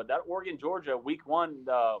ago, but that Oregon-Georgia week 1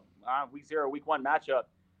 matchup, I think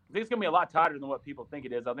it's going to be a lot tighter than what people think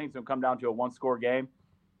it is. I think it's going to come down to a one-score game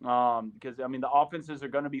because, I mean, the offenses are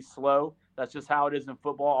going to be slow. That's just how it is in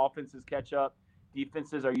football. Offenses catch up.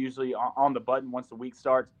 Defenses are usually on the button once the week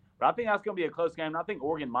starts. But I think that's going to be a close game. And I think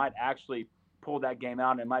Oregon might actually pull that game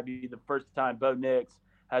out. And it might be the first time Bo Nix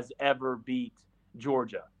has ever beat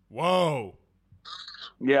Georgia. Whoa.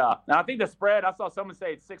 Yeah. Now, I think the spread, I saw someone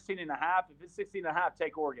say it's 16.5. If it's 16.5,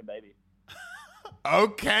 take Oregon, baby.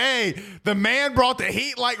 Okay. The man brought the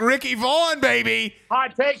heat like Ricky Vaughn, baby.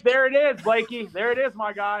 Hot take. There it is, Blakey. There it is,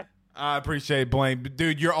 my guy. I appreciate it, Blaine.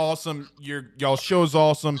 Dude, you're awesome. Y'all show's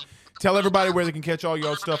awesome. Tell everybody where they can catch all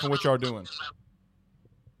y'all stuff and what y'all doing.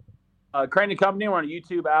 Crane and Company. We're on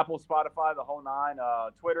YouTube, Apple, Spotify, the whole nine.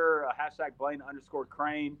 Twitter,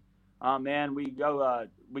 #Blaine_Crane. Man, we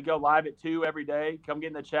go live at 2 every day. Come get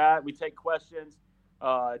in the chat. We take questions.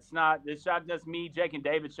 It's not just me, Jake, and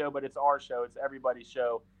David's show, but it's our show. It's everybody's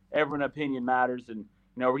show. Everyone's opinion matters, and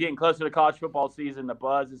we're getting closer to college football season. The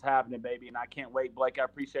buzz is happening, baby, and I can't wait. Blake, I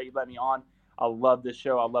appreciate you letting me on. I love this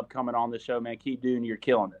show. I love coming on this show, man. Keep doing it. You're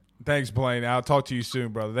killing it. Thanks, Blaine. I'll talk to you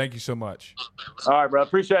soon, brother. Thank you so much. All right, bro.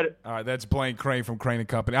 Appreciate it. All right, that's Blaine Crane from Crane &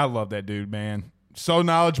 Company. I love that dude, man. So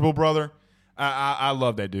knowledgeable, brother. I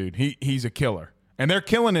love that dude. He's a killer. And they're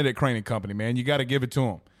killing it at Crane & Company, man. You got to give it to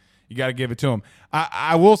him.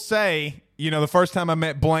 I will say, the first time I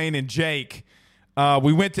met Blaine and Jake,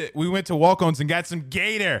 we went to Walk-Ons and got some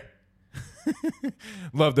Gator.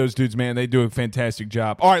 Love those dudes, man. They do a fantastic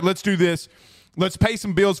job. All right, let's do this. Let's pay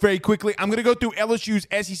some bills very quickly. I'm going to go through LSU's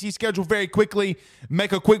SEC schedule very quickly,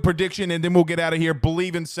 make a quick prediction, and then we'll get out of here.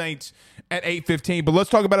 Believe in Saints at 8:15. But let's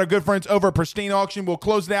talk about our good friends over at Pristine Auction. We'll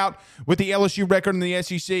close it out with the LSU record in the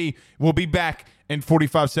SEC. We'll be back in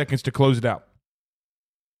 45 seconds to close it out.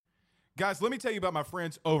 Guys, let me tell you about my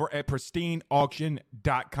friends over at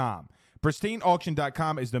PristineAuction.com.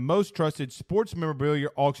 PristineAuction.com is the most trusted sports memorabilia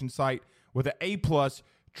auction site with an A+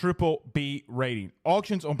 triple B rating.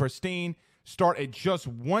 Auctions on Pristine start at just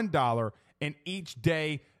 $1, and each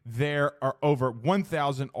day there are over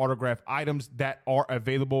 1,000 autographed items that are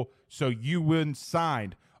available, so you win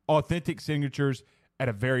signed, authentic signatures at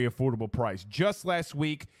a very affordable price. Just last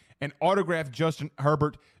week, an autographed Justin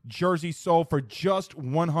Herbert jersey sold for just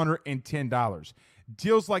 $110.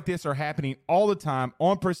 Deals like this are happening all the time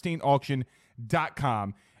on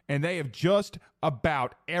PristineAuction.com, and they have just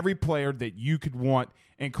about every player that you could want,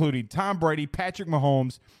 including Tom Brady, Patrick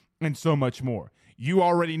Mahomes, and so much more. You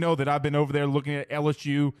already know that I've been over there looking at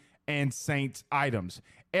LSU and Saints items.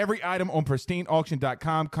 Every item on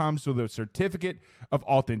PristineAuction.com comes with a certificate of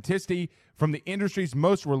authenticity from the industry's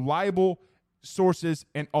most reliable sources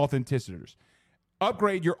and authenticitors.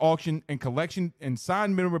 Upgrade your auction and collection and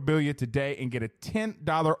signed memorabilia today and get a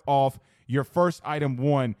 $10 off your first item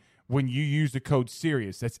won when you use the code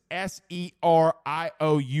SIRIUS. That's SERIOUS,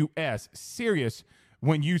 SIRIUS,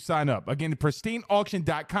 when you sign up. Again,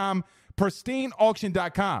 PristineAuction.com,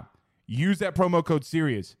 PristineAuction.com. Use that promo code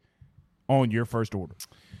SIRIUS on your first order.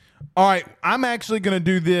 All right, I'm actually going to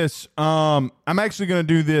do this.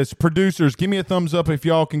 Producers, give me a thumbs up if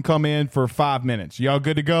y'all can come in for 5 minutes. Y'all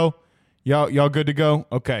good to go? Y'all good to go?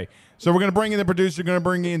 Okay. So we're going to bring in the producer, going to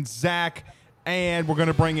bring in Zach, and we're going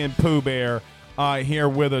to bring in Pooh Bear here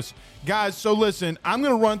with us. Guys, so listen, I'm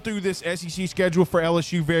going to run through this SEC schedule for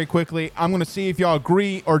LSU very quickly. I'm going to see if y'all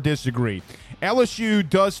agree or disagree. LSU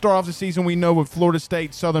does start off the season, we know, with Florida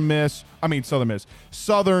State, Southern,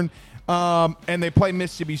 and they play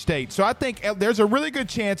Mississippi State. So I think there's a really good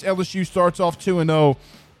chance LSU starts off 2-0.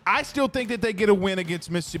 I still think that they get a win against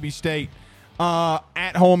Mississippi State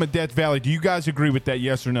at home at Death Valley. Do you guys agree with that,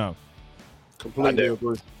 yes or no? Completely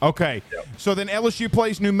agree. Okay. Yep. So then LSU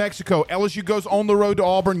plays New Mexico. LSU goes on the road to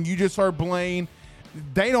Auburn. You just heard Blaine.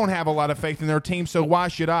 They don't have a lot of faith in their team, so why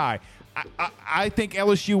should I? I think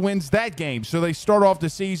LSU wins that game. So they start off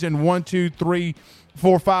the season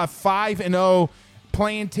 5-0,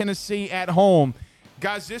 playing Tennessee at home.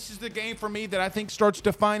 Guys, this is the game for me that I think starts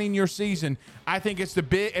defining your season. I think it's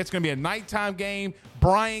going to be a nighttime game.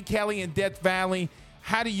 Brian Kelly in Death Valley.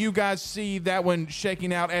 How do you guys see that one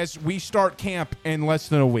shaking out as we start camp in less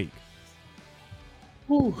than a week?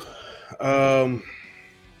 It's going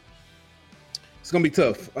to be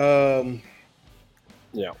tough.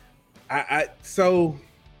 Yeah. So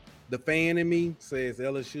the fan in me says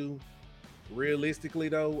LSU. Realistically,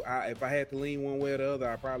 though, if I had to lean one way or the other,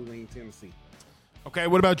 I'd probably lean Tennessee. Okay,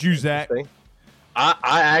 what about you, Zach? I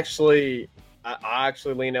actually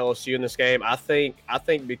lean LSU in this game. I think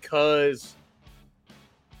because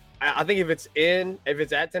I think if it's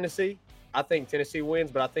at Tennessee, I think Tennessee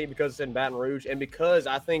wins. But I think because it's in Baton Rouge, and because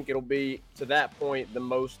I think it'll be to that point the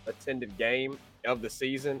most attended game of the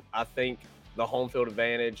season, I think the home field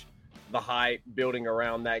advantage, the hype building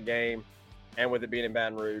around that game, and with it being in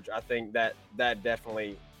Baton Rouge, I think that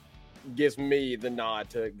definitely gives me the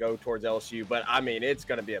nod to go towards LSU. But I mean, I think it's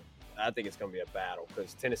going to be a battle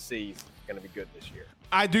because Tennessee's going to be good this year.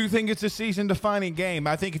 I do think it's a season-defining game.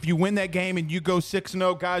 I think if you win that game and you go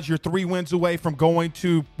 6-0, guys, you're 3 wins away from going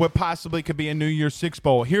to what possibly could be a New Year's Six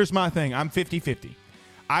Bowl. Here's my thing. I'm 50-50.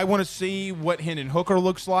 I want to see what Hendon Hooker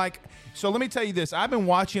looks like. So let me tell you this. I've been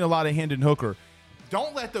watching a lot of Hendon Hooker.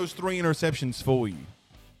 Don't let those 3 interceptions fool you.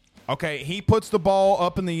 Okay, he puts the ball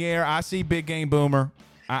up in the air. I see Big Game Boomer.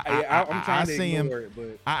 I'm trying to see ignore him. it,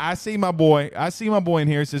 but I see my boy. I see my boy in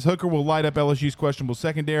here. It says Hooker will light up LSU's questionable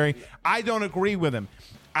secondary. I don't agree with him.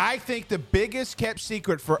 I think the biggest kept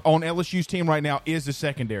secret on LSU's team right now is the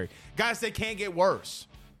secondary. Guys, they can't get worse.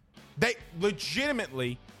 They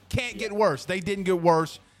legitimately can't get worse. They didn't get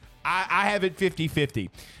worse. I have it 50-50.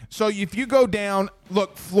 So if you go down,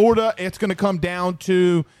 look, Florida, it's going to come down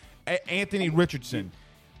to Anthony Richardson.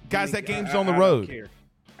 Guys, that game's on the road.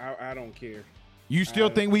 I don't care. You still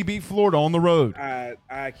think we beat Florida on the road?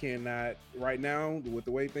 I cannot right now with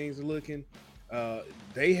the way things are looking.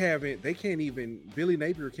 They can't even. Billy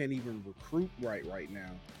Napier can't even recruit right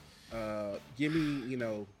now. Give me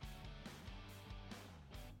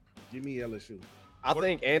LSU. I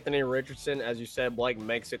think Anthony Richardson, as you said, Blake,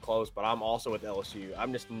 makes it close, but I'm also with LSU.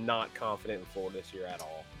 I'm just not confident in Florida this year at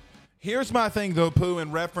all. Here's my thing, though, Pooh,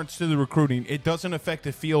 in reference to the recruiting. It doesn't affect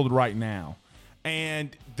the field right now.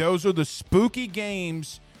 And those are the spooky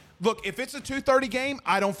games. Look, if it's a 2:30 game,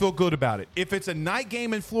 I don't feel good about it. If it's a night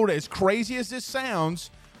game in Florida, as crazy as this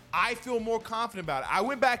sounds, I feel more confident about it. I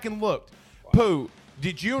went back and looked. Wow. Pooh,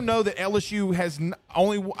 did you know that LSU has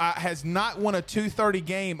not won a 2:30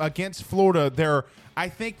 game against Florida? I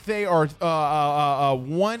think they are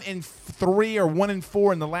 1-3 or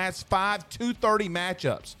 1-4 in the last 5 2:30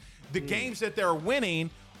 matchups. The games that they're winning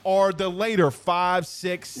are the later 5,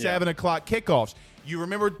 6, 7 o'clock kickoffs. You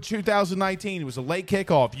remember 2019? It was a late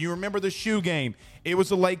kickoff. You remember the shoe game? It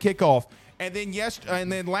was a late kickoff. And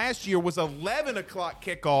then last year was 11 o'clock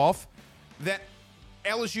kickoff. That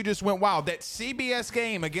LSU just went wild. That CBS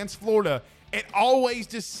game against Florida, it always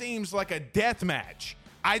just seems like a death match.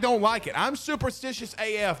 I don't like it. I'm superstitious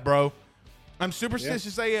AF, bro. I'm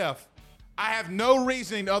superstitious AF. I have no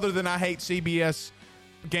reasoning other than I hate CBS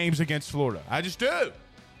games against Florida. I just do.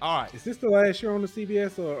 All right. Is this the last year on the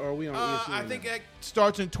CBS, or are we on ESPN? I think it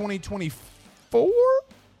starts in 2024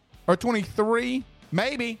 or 23.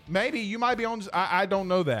 Maybe. You might be on. I don't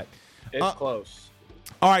know that. It's close.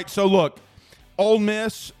 All right. So, look, Ole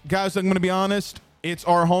Miss, guys, I'm going to be honest. It's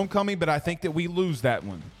our homecoming, but I think that we lose that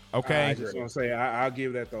one. Okay? I just want to say I'll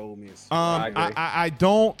give that to Ole Miss. I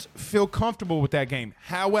don't feel comfortable with that game.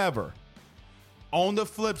 However, on the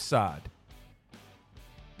flip side,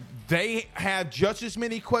 they have just as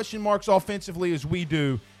many question marks offensively as we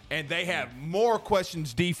do, and they have more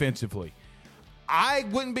questions defensively. I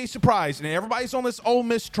wouldn't be surprised, and everybody's on this Ole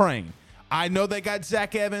Miss train. I know they got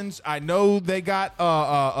Zach Evans. I know they got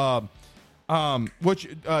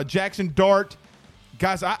Jackson Dart.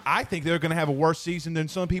 Guys, I think they're going to have a worse season than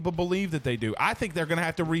some people believe that they do. I think they're going to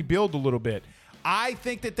have to rebuild a little bit. I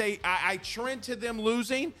think that I trend to them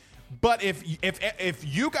losing. But if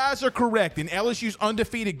you guys are correct and LSU's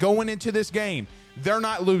undefeated going into this game, they're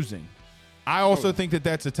not losing. I also think that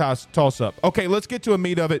that's a toss-up. Okay, let's get to a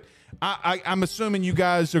meat of it. I'm assuming you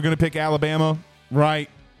guys are going to pick Alabama, right?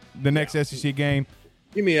 The next SEC game.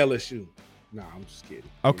 Give me LSU. No, I'm just kidding.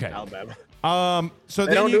 Okay. Alabama. So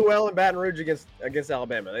they don't do well in Baton Rouge against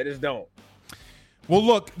Alabama. They just don't. Well,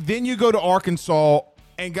 look, then you go to Arkansas,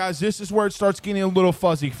 and guys, this is where it starts getting a little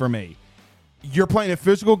fuzzy for me. You're playing a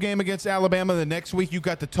physical game against Alabama. The next week, you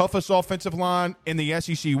got the toughest offensive line in the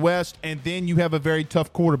SEC West, and then you have a very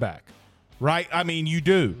tough quarterback, right? I mean, you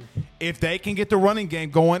do. If they can get the running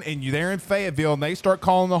game going, and you're there in Fayetteville, and they start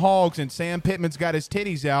calling the hogs, and Sam Pittman's got his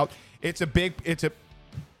titties out, it's a Pooh,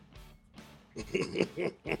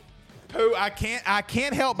 I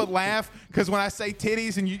can't help but laugh because when I say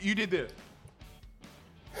titties, and you did this.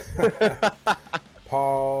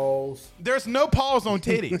 Pause. There's no pause on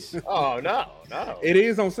titties. Oh, no. It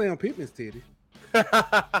is on Sam Pittman's titty.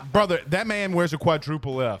 Brother, that man wears a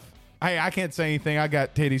quadruple F. Hey, I can't say anything. I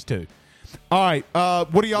got titties too. All right.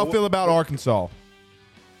 What do y'all feel about Arkansas?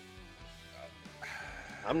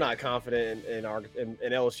 I'm not confident in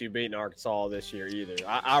LSU beating Arkansas this year either.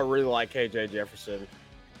 I really like KJ Jefferson.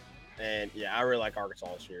 And, I really like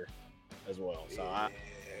Arkansas this year as well. So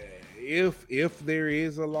If there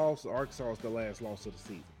is a loss, Arkansas is the last loss of the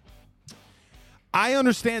season. I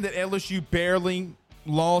understand that LSU barely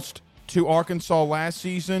lost to Arkansas last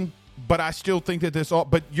season, but I still think that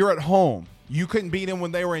but you're at home. You couldn't beat them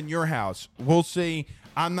when they were in your house. We'll see.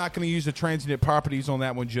 I'm not going to use the transient properties on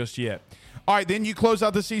that one just yet. All right, then you close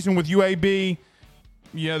out the season with UAB.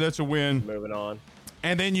 Yeah, that's a win. Moving on.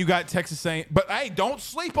 And then you got Texas A&M. But, hey, don't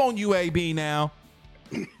sleep on UAB now.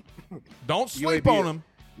 Don't sleep on them.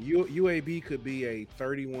 UAB could be a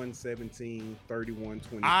 31-17, 31-20.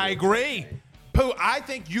 I agree. Pooh, I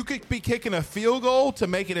think you could be kicking a field goal to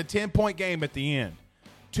make it a 10-point game at the end.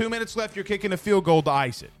 2 minutes left, you're kicking a field goal to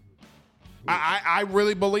ice it. I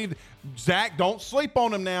really believe – Zach, don't sleep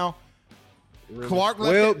on him now. Really. Clark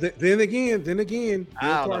left Well, it. then again, I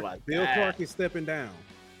don't know about Bill that. Clark is stepping down.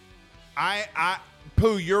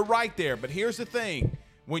 Pooh, you're right there. But here's the thing.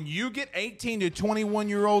 When you get 18 to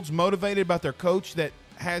 21-year-olds motivated about their coach that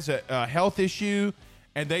has a health issue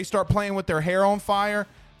and they start playing with their hair on fire,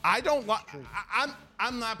 I'm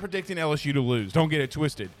not predicting LSU to lose. Don't get it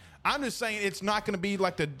twisted. I'm just saying it's not going to be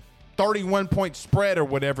like the 31-point spread or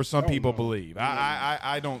whatever some people believe.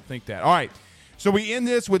 I don't think that. All right. So we end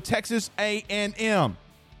this with Texas A&M.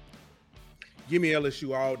 Give me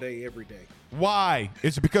LSU all day, every day. Why?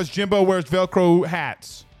 Is it because Jimbo wears Velcro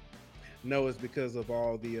hats? No, it's because of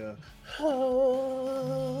all the.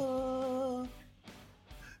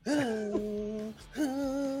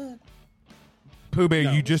 Pooh Bear,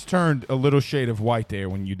 No. you just turned a little shade of white there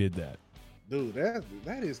when you did that. Dude,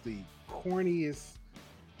 that is the corniest.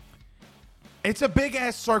 It's a big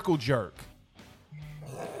ass circle jerk.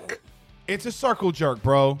 It's a circle jerk,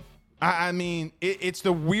 bro. I mean, it's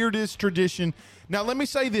the weirdest tradition. Now, let me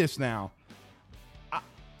say this now.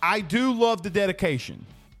 I do love the dedication.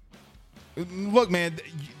 Look, man,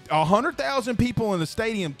 100,000 people in the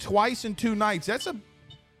stadium twice in 2 nights. That's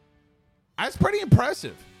pretty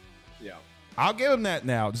impressive. Yeah. I'll give him that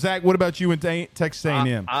now. Zach, what about you in Texas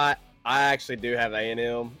A&M? I actually do have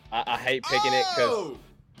A&M. I hate picking it because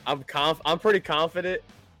I'm pretty confident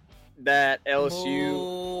that LSU.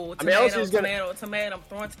 Ooh, I mean, LSU's gonna. tomato. I'm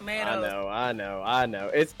throwing tomatoes. I know.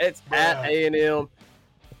 It's at A&M.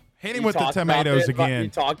 Hit him with the tomatoes again. You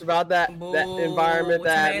talked about that environment,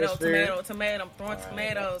 that atmosphere. Tomato. I'm throwing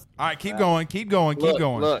tomatoes. All right, keep going.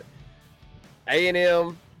 Look,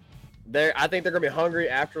 A&M. I think they're gonna be hungry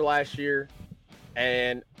after last year,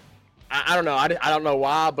 and I don't know. I don't know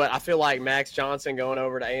why, but I feel like Max Johnson going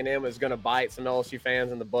over to A&M is gonna bite some LSU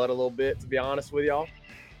fans in the butt a little bit. To be honest with y'all.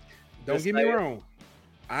 Don't get me wrong.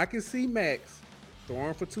 I can see Max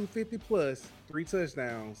throwing for 250 plus, 3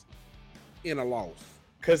 touchdowns in a loss.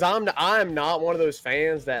 Because I'm not one of those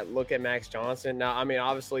fans that look at Max Johnson. Now, I mean,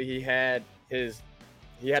 obviously he had his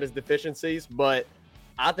deficiencies, but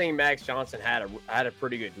I think Max Johnson had a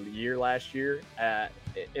pretty good year last year.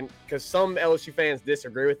 Because some LSU fans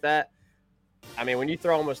disagree with that. I mean, when you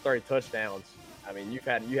throw almost 30 touchdowns, I mean, you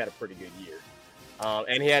had a pretty good year.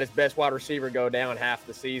 And he had his best wide receiver go down half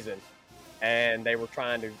the season, and they were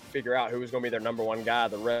trying to figure out who was going to be their number one guy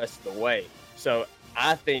the rest of the way. So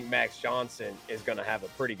I think Max Johnson is going to have a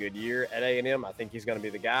pretty good year at A&M. I think he's going to be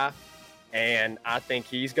the guy, and I think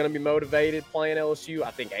he's going to be motivated playing LSU. I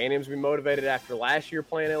think A&M's going to be motivated after last year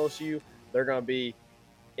playing LSU. They're going to be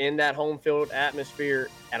in that home field atmosphere,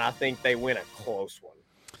 and I think they win a close one.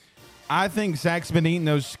 I think Zach's been eating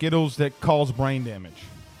those Skittles that cause brain damage.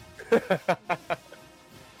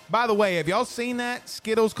 By the way, have y'all seen that?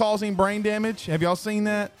 Skittles causing brain damage? Have y'all seen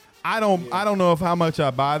that? I don't know how much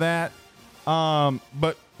I buy that.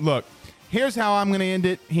 But look, here's how I'm going to end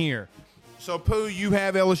it here. So, Pooh, you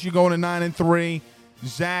have LSU going to 9-3.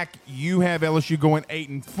 Zach, you have LSU going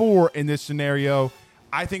 8-4 in this scenario.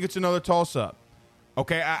 I think it's another toss-up.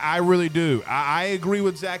 Okay, I really do. I agree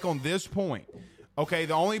with Zach on this point. Okay,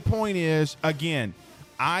 the only point is, again,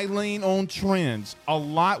 I lean on trends a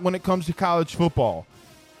lot when it comes to college football.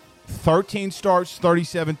 13 starts,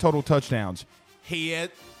 37 total touchdowns.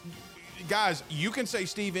 Guys, you can say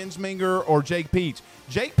Steve Ensminger or Jake Peets.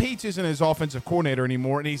 Jake Peets isn't his offensive coordinator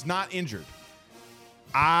anymore, and he's not injured.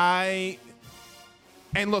 And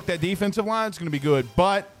look, that defensive line is going to be good,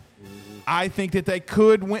 but I think that they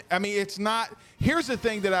could win. I mean, it's not. Here's the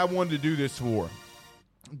thing that I wanted to do this for.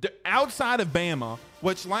 Outside of Bama,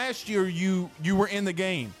 which last year you were in the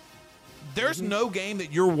game, there's no game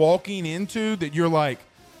that you're walking into that you're like,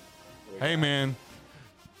 hey, man,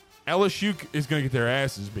 LSU is going to get their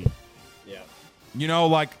asses beat. Yeah. You know,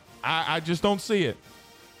 like, I just don't see it.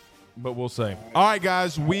 But we'll see. All right,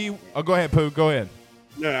 guys, go ahead, Pooh. Go ahead.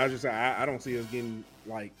 No, I was just saying, I don't see us getting,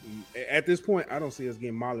 like, at this point, I don't see us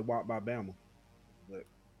getting mollywopped by Bama. But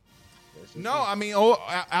no, I mean,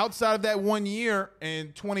 outside of that 1 year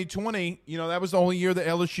in 2020, you know, that was the only year that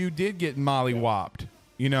LSU did get mollywopped.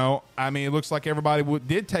 You know, I mean, it looks like everybody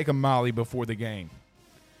did take a molly before the game.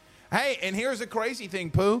 Hey, and here's the crazy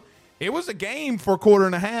thing, Pooh. It was a game for a quarter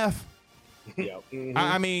and a half. Yep.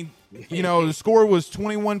 I mean, you know, the score was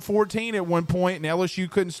 21-14 at one point, and LSU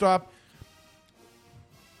couldn't stop.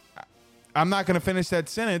 I'm not going to finish that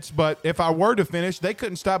sentence, but if I were to finish, they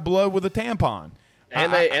couldn't stop blood with a tampon.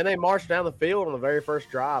 And they marched down the field on the very first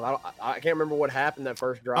drive. I can't remember what happened that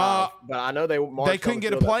first drive, but I know they marched. They couldn't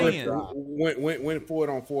get a play in. Went forward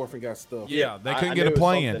on fourth and got stuffed. Yeah, they couldn't get a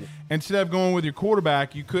play in. Instead of going with your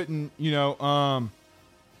quarterback, you couldn't. You know,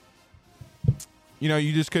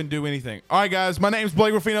 you just couldn't do anything. All right, guys, my name's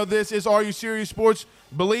Blake Ruffino. This is Are You Serious Sports?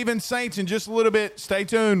 Believe in Saints in just a little bit. Stay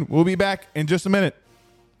tuned. We'll be back in just a minute.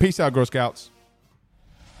 Peace out, Girl Scouts.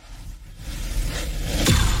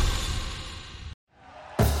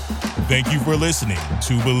 Thank you for listening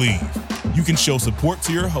to Believe. You can show support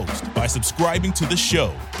to your host by subscribing to the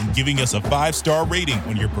show and giving us a 5-star rating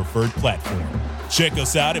on your preferred platform. Check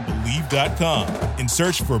us out at Believe.com and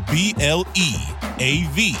search for BLEAV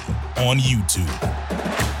on YouTube.